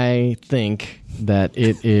I think that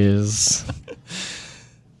it is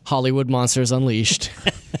Hollywood Monsters Unleashed.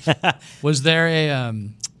 Was there a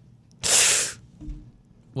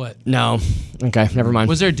what? No. Okay, never mind.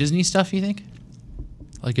 Was there Disney stuff? You think?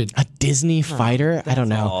 Like a Disney fighter? I don't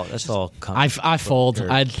know. Oh, that's all. I fold.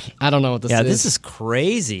 I don't know what this yeah, is. this is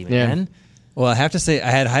crazy, Yeah. man. Well, I have to say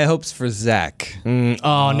I had high hopes for Zach Oh no.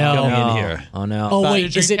 coming in here. Oh no. Oh Thought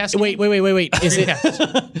wait, you is it? Dreamcast Wait. Is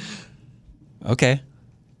it? Okay.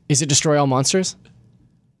 Is it Destroy All Monsters?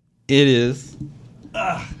 It is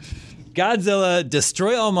Godzilla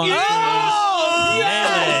Destroy All Monsters.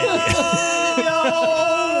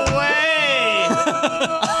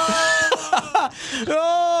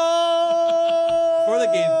 For the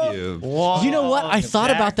GameCube. You know what? I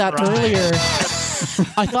thought about that earlier.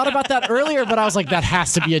 I thought about that earlier, but I was like, that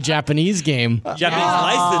has to be a Japanese game. Japanese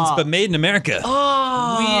license, but made in America.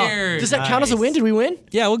 Weird. Does that count as a win? Did we win?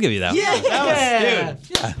 Yeah, we'll give you that.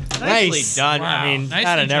 Nicely done. Wow. I mean, Nicely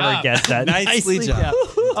I'd have never done. guessed that. Nicely done.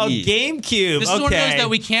 Oh, GameCube. This is one of those that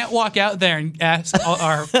we can't walk out there and ask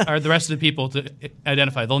our the rest of the people to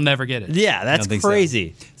identify. They'll never get it. Yeah, that's think so.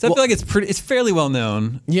 crazy. So I feel like it's fairly well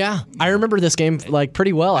known. Yeah, I remember this game like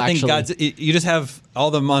pretty well. I think actually, you just have all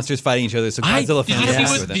the monsters fighting each other. So Godzilla Did fans you, are see happy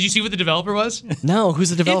what, with it. did you see what the developer was? no. Who's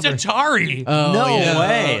the developer? It's Atari. No yeah.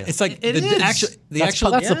 way. It's like It the is.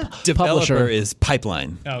 actual That's the developer publisher. is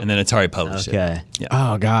Pipeline, and then Atari published it. Okay. Yeah.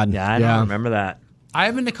 Oh God. Yeah, I don't remember that. I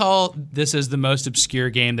happen to call this as the most obscure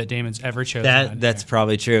game that Damon's ever chosen. on That's here.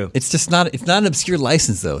 probably true. It's just not. It's not an obscure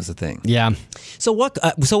license, though. Is the thing. Yeah. So what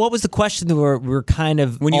was the question that we're kind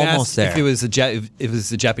of When you almost asked there? if it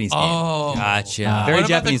was a Japanese game. Oh, Gotcha. Very what about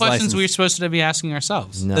Japanese the questions license. we were supposed to be asking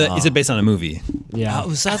ourselves? No. Is it based on a movie? Yeah.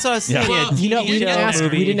 Oh, so that's what I was saying. Well, You know, we didn't ask.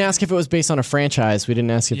 movie. We didn't ask if it was based on a franchise. We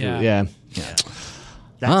didn't ask if. Yeah. Yeah.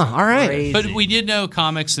 All right. Crazy. But we did know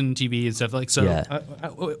comics and TV and stuff like so. Yeah.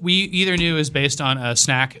 We either knew it was based on a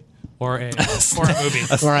snack or a movie.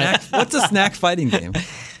 All right. What's a snack fighting game?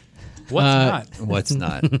 What's not? What's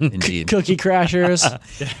not? Indeed. Cookie Crashers.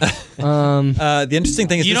 The interesting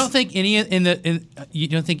thing is You this- don't think you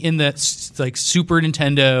don't think in the like Super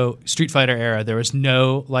Nintendo Street Fighter era there was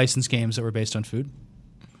no licensed games that were based on food?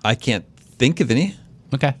 I can't think of any.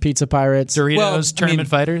 Okay. Pizza Pirates. Doritos Well, I Tournament mean,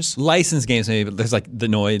 Fighters. Licensed games, maybe, but there's like the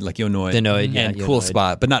Noid, like Yo Noid, The Noid, yeah, and Yo Cool Noid.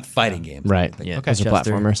 Spot, but not fighting games. Right. Yeah. Okay. Those are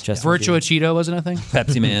platformers. Virtua Cheeto wasn't a thing.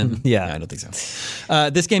 Pepsi Man. Yeah. I don't think so.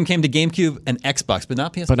 This game came to GameCube and Xbox, but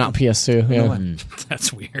not PS. But not PS2. Yeah.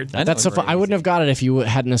 That's weird. I know, That's so. it's very I wouldn't have got it if you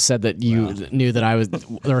hadn't have said that you knew that I was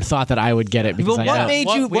or thought that I would get it because But what made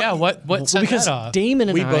you? What set because that off? Damon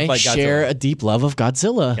and We both I like share Godzilla. a deep love of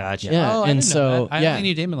Godzilla. Gotcha. Yeah, Oh, I and didn't know so that. I yeah, only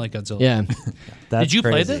knew Damon like Godzilla. yeah. That's Did you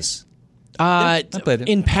play crazy. this? I played it.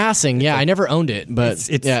 In passing, yeah, I never owned it, but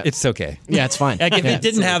It's okay. yeah, it's fine. Like if Yeah. it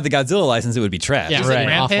didn't have the Godzilla license, it would be trash. Yeah, Is right. it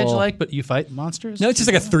Rampage Awful. like, but you fight monsters? No, it's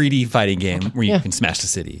just like a 3D fighting game where you Yeah. can smash the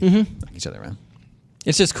city, knock each other around.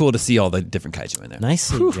 It's just cool to see all the different kaiju in there.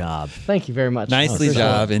 Nicely job. Thank you very much. Nicely Appreciate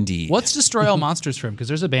job, it. indeed. What's Destroy All Monsters from? Because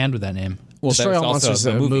there's a band with that name. well, Destroy there's All also Monsters is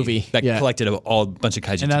a movie. that Yeah. collected a bunch of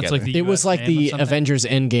kaiju And that's together. like the It was US like name of the something? Avengers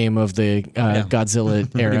Endgame of the Godzilla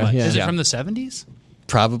era. much. Yeah. Is it Yeah. from the 70s?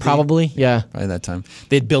 Probably, yeah. By that time,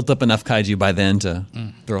 they'd built up enough kaiju by then to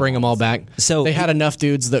Bring them all back. So- they had enough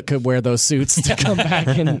dudes that could wear those suits to come back,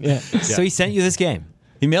 and yeah, So he sent you this game.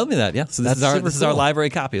 He mailed me that. Yeah. So this That's is our super this is our cool.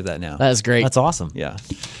 library copy of that now. that is great. That's awesome. Yeah.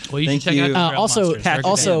 Well, you Thank should check you. out Destroy All Also, Monsters. Very good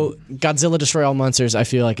also, game. Godzilla Destroy All Monsters. I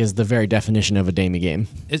feel like is the very definition of a Damie game.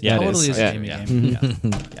 It Yeah, it totally is. is a Yeah. gaming Yeah. game.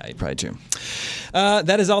 Yeah, probably true.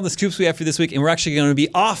 That is all the scoops we have for this week, and we're actually going to be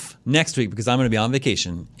off next week because I'm going to be on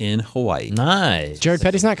vacation in Hawaii. Nice. Jared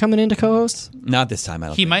Petty's not coming in to co-host. Not this time. I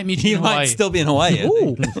don't. He think. might meet you He in might Hawaii. still be in Hawaii.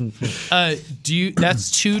 I think.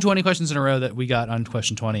 That's two 20 questions in a row that we got on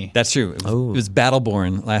question 20. That's true. It was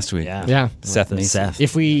Battleborn last week. Yeah. Yeah. Seth Mason. Seth.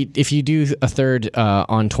 If you do a third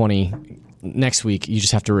on 20 next week, you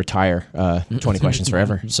just have to retire 20 questions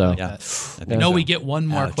forever. So Yeah. No, we get one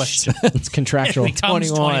more question. it's contractual. It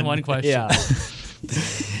becomes 21 questions. Yeah.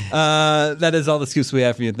 That is all the scoops we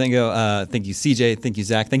have for you. Thank you, CJ. Thank you,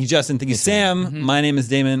 Zach. Thank you, Justin. Thank you, Sam. My name is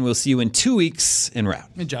Damon. We'll see you in 2 weeks en route.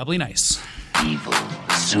 Jobly nice. Evil,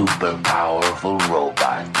 super powerful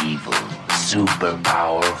robot. Evil, super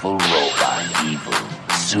powerful robot. Evil,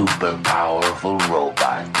 super powerful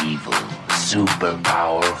robot. Evil, super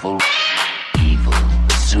powerful. Evil,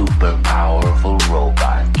 super powerful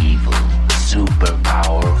robot. Evil, super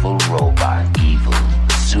powerful robot. Evil,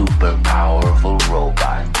 super powerful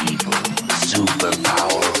robot. Evil, super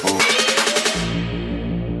powerful.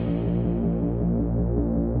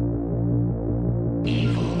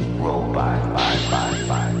 Evil robot. Super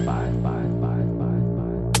powerful robot.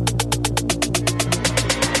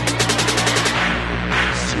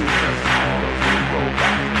 Super powerful robot. Super powerful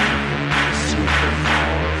robot. Super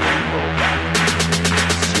powerful robot.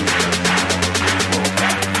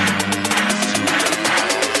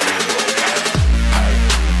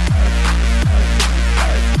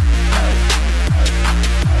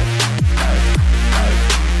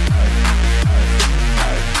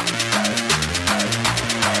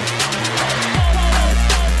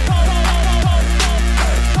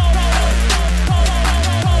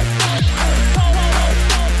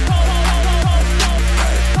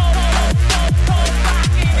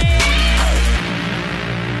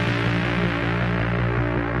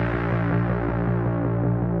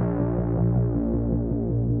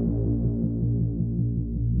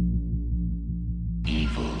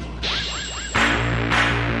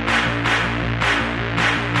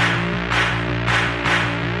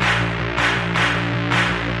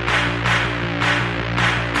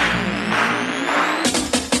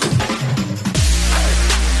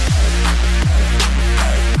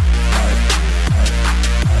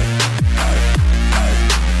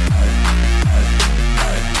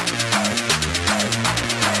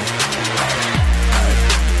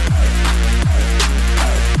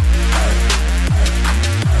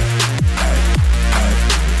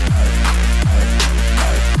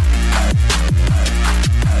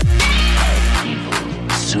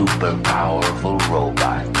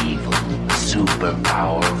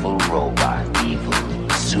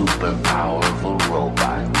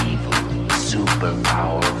 super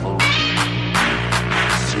powerful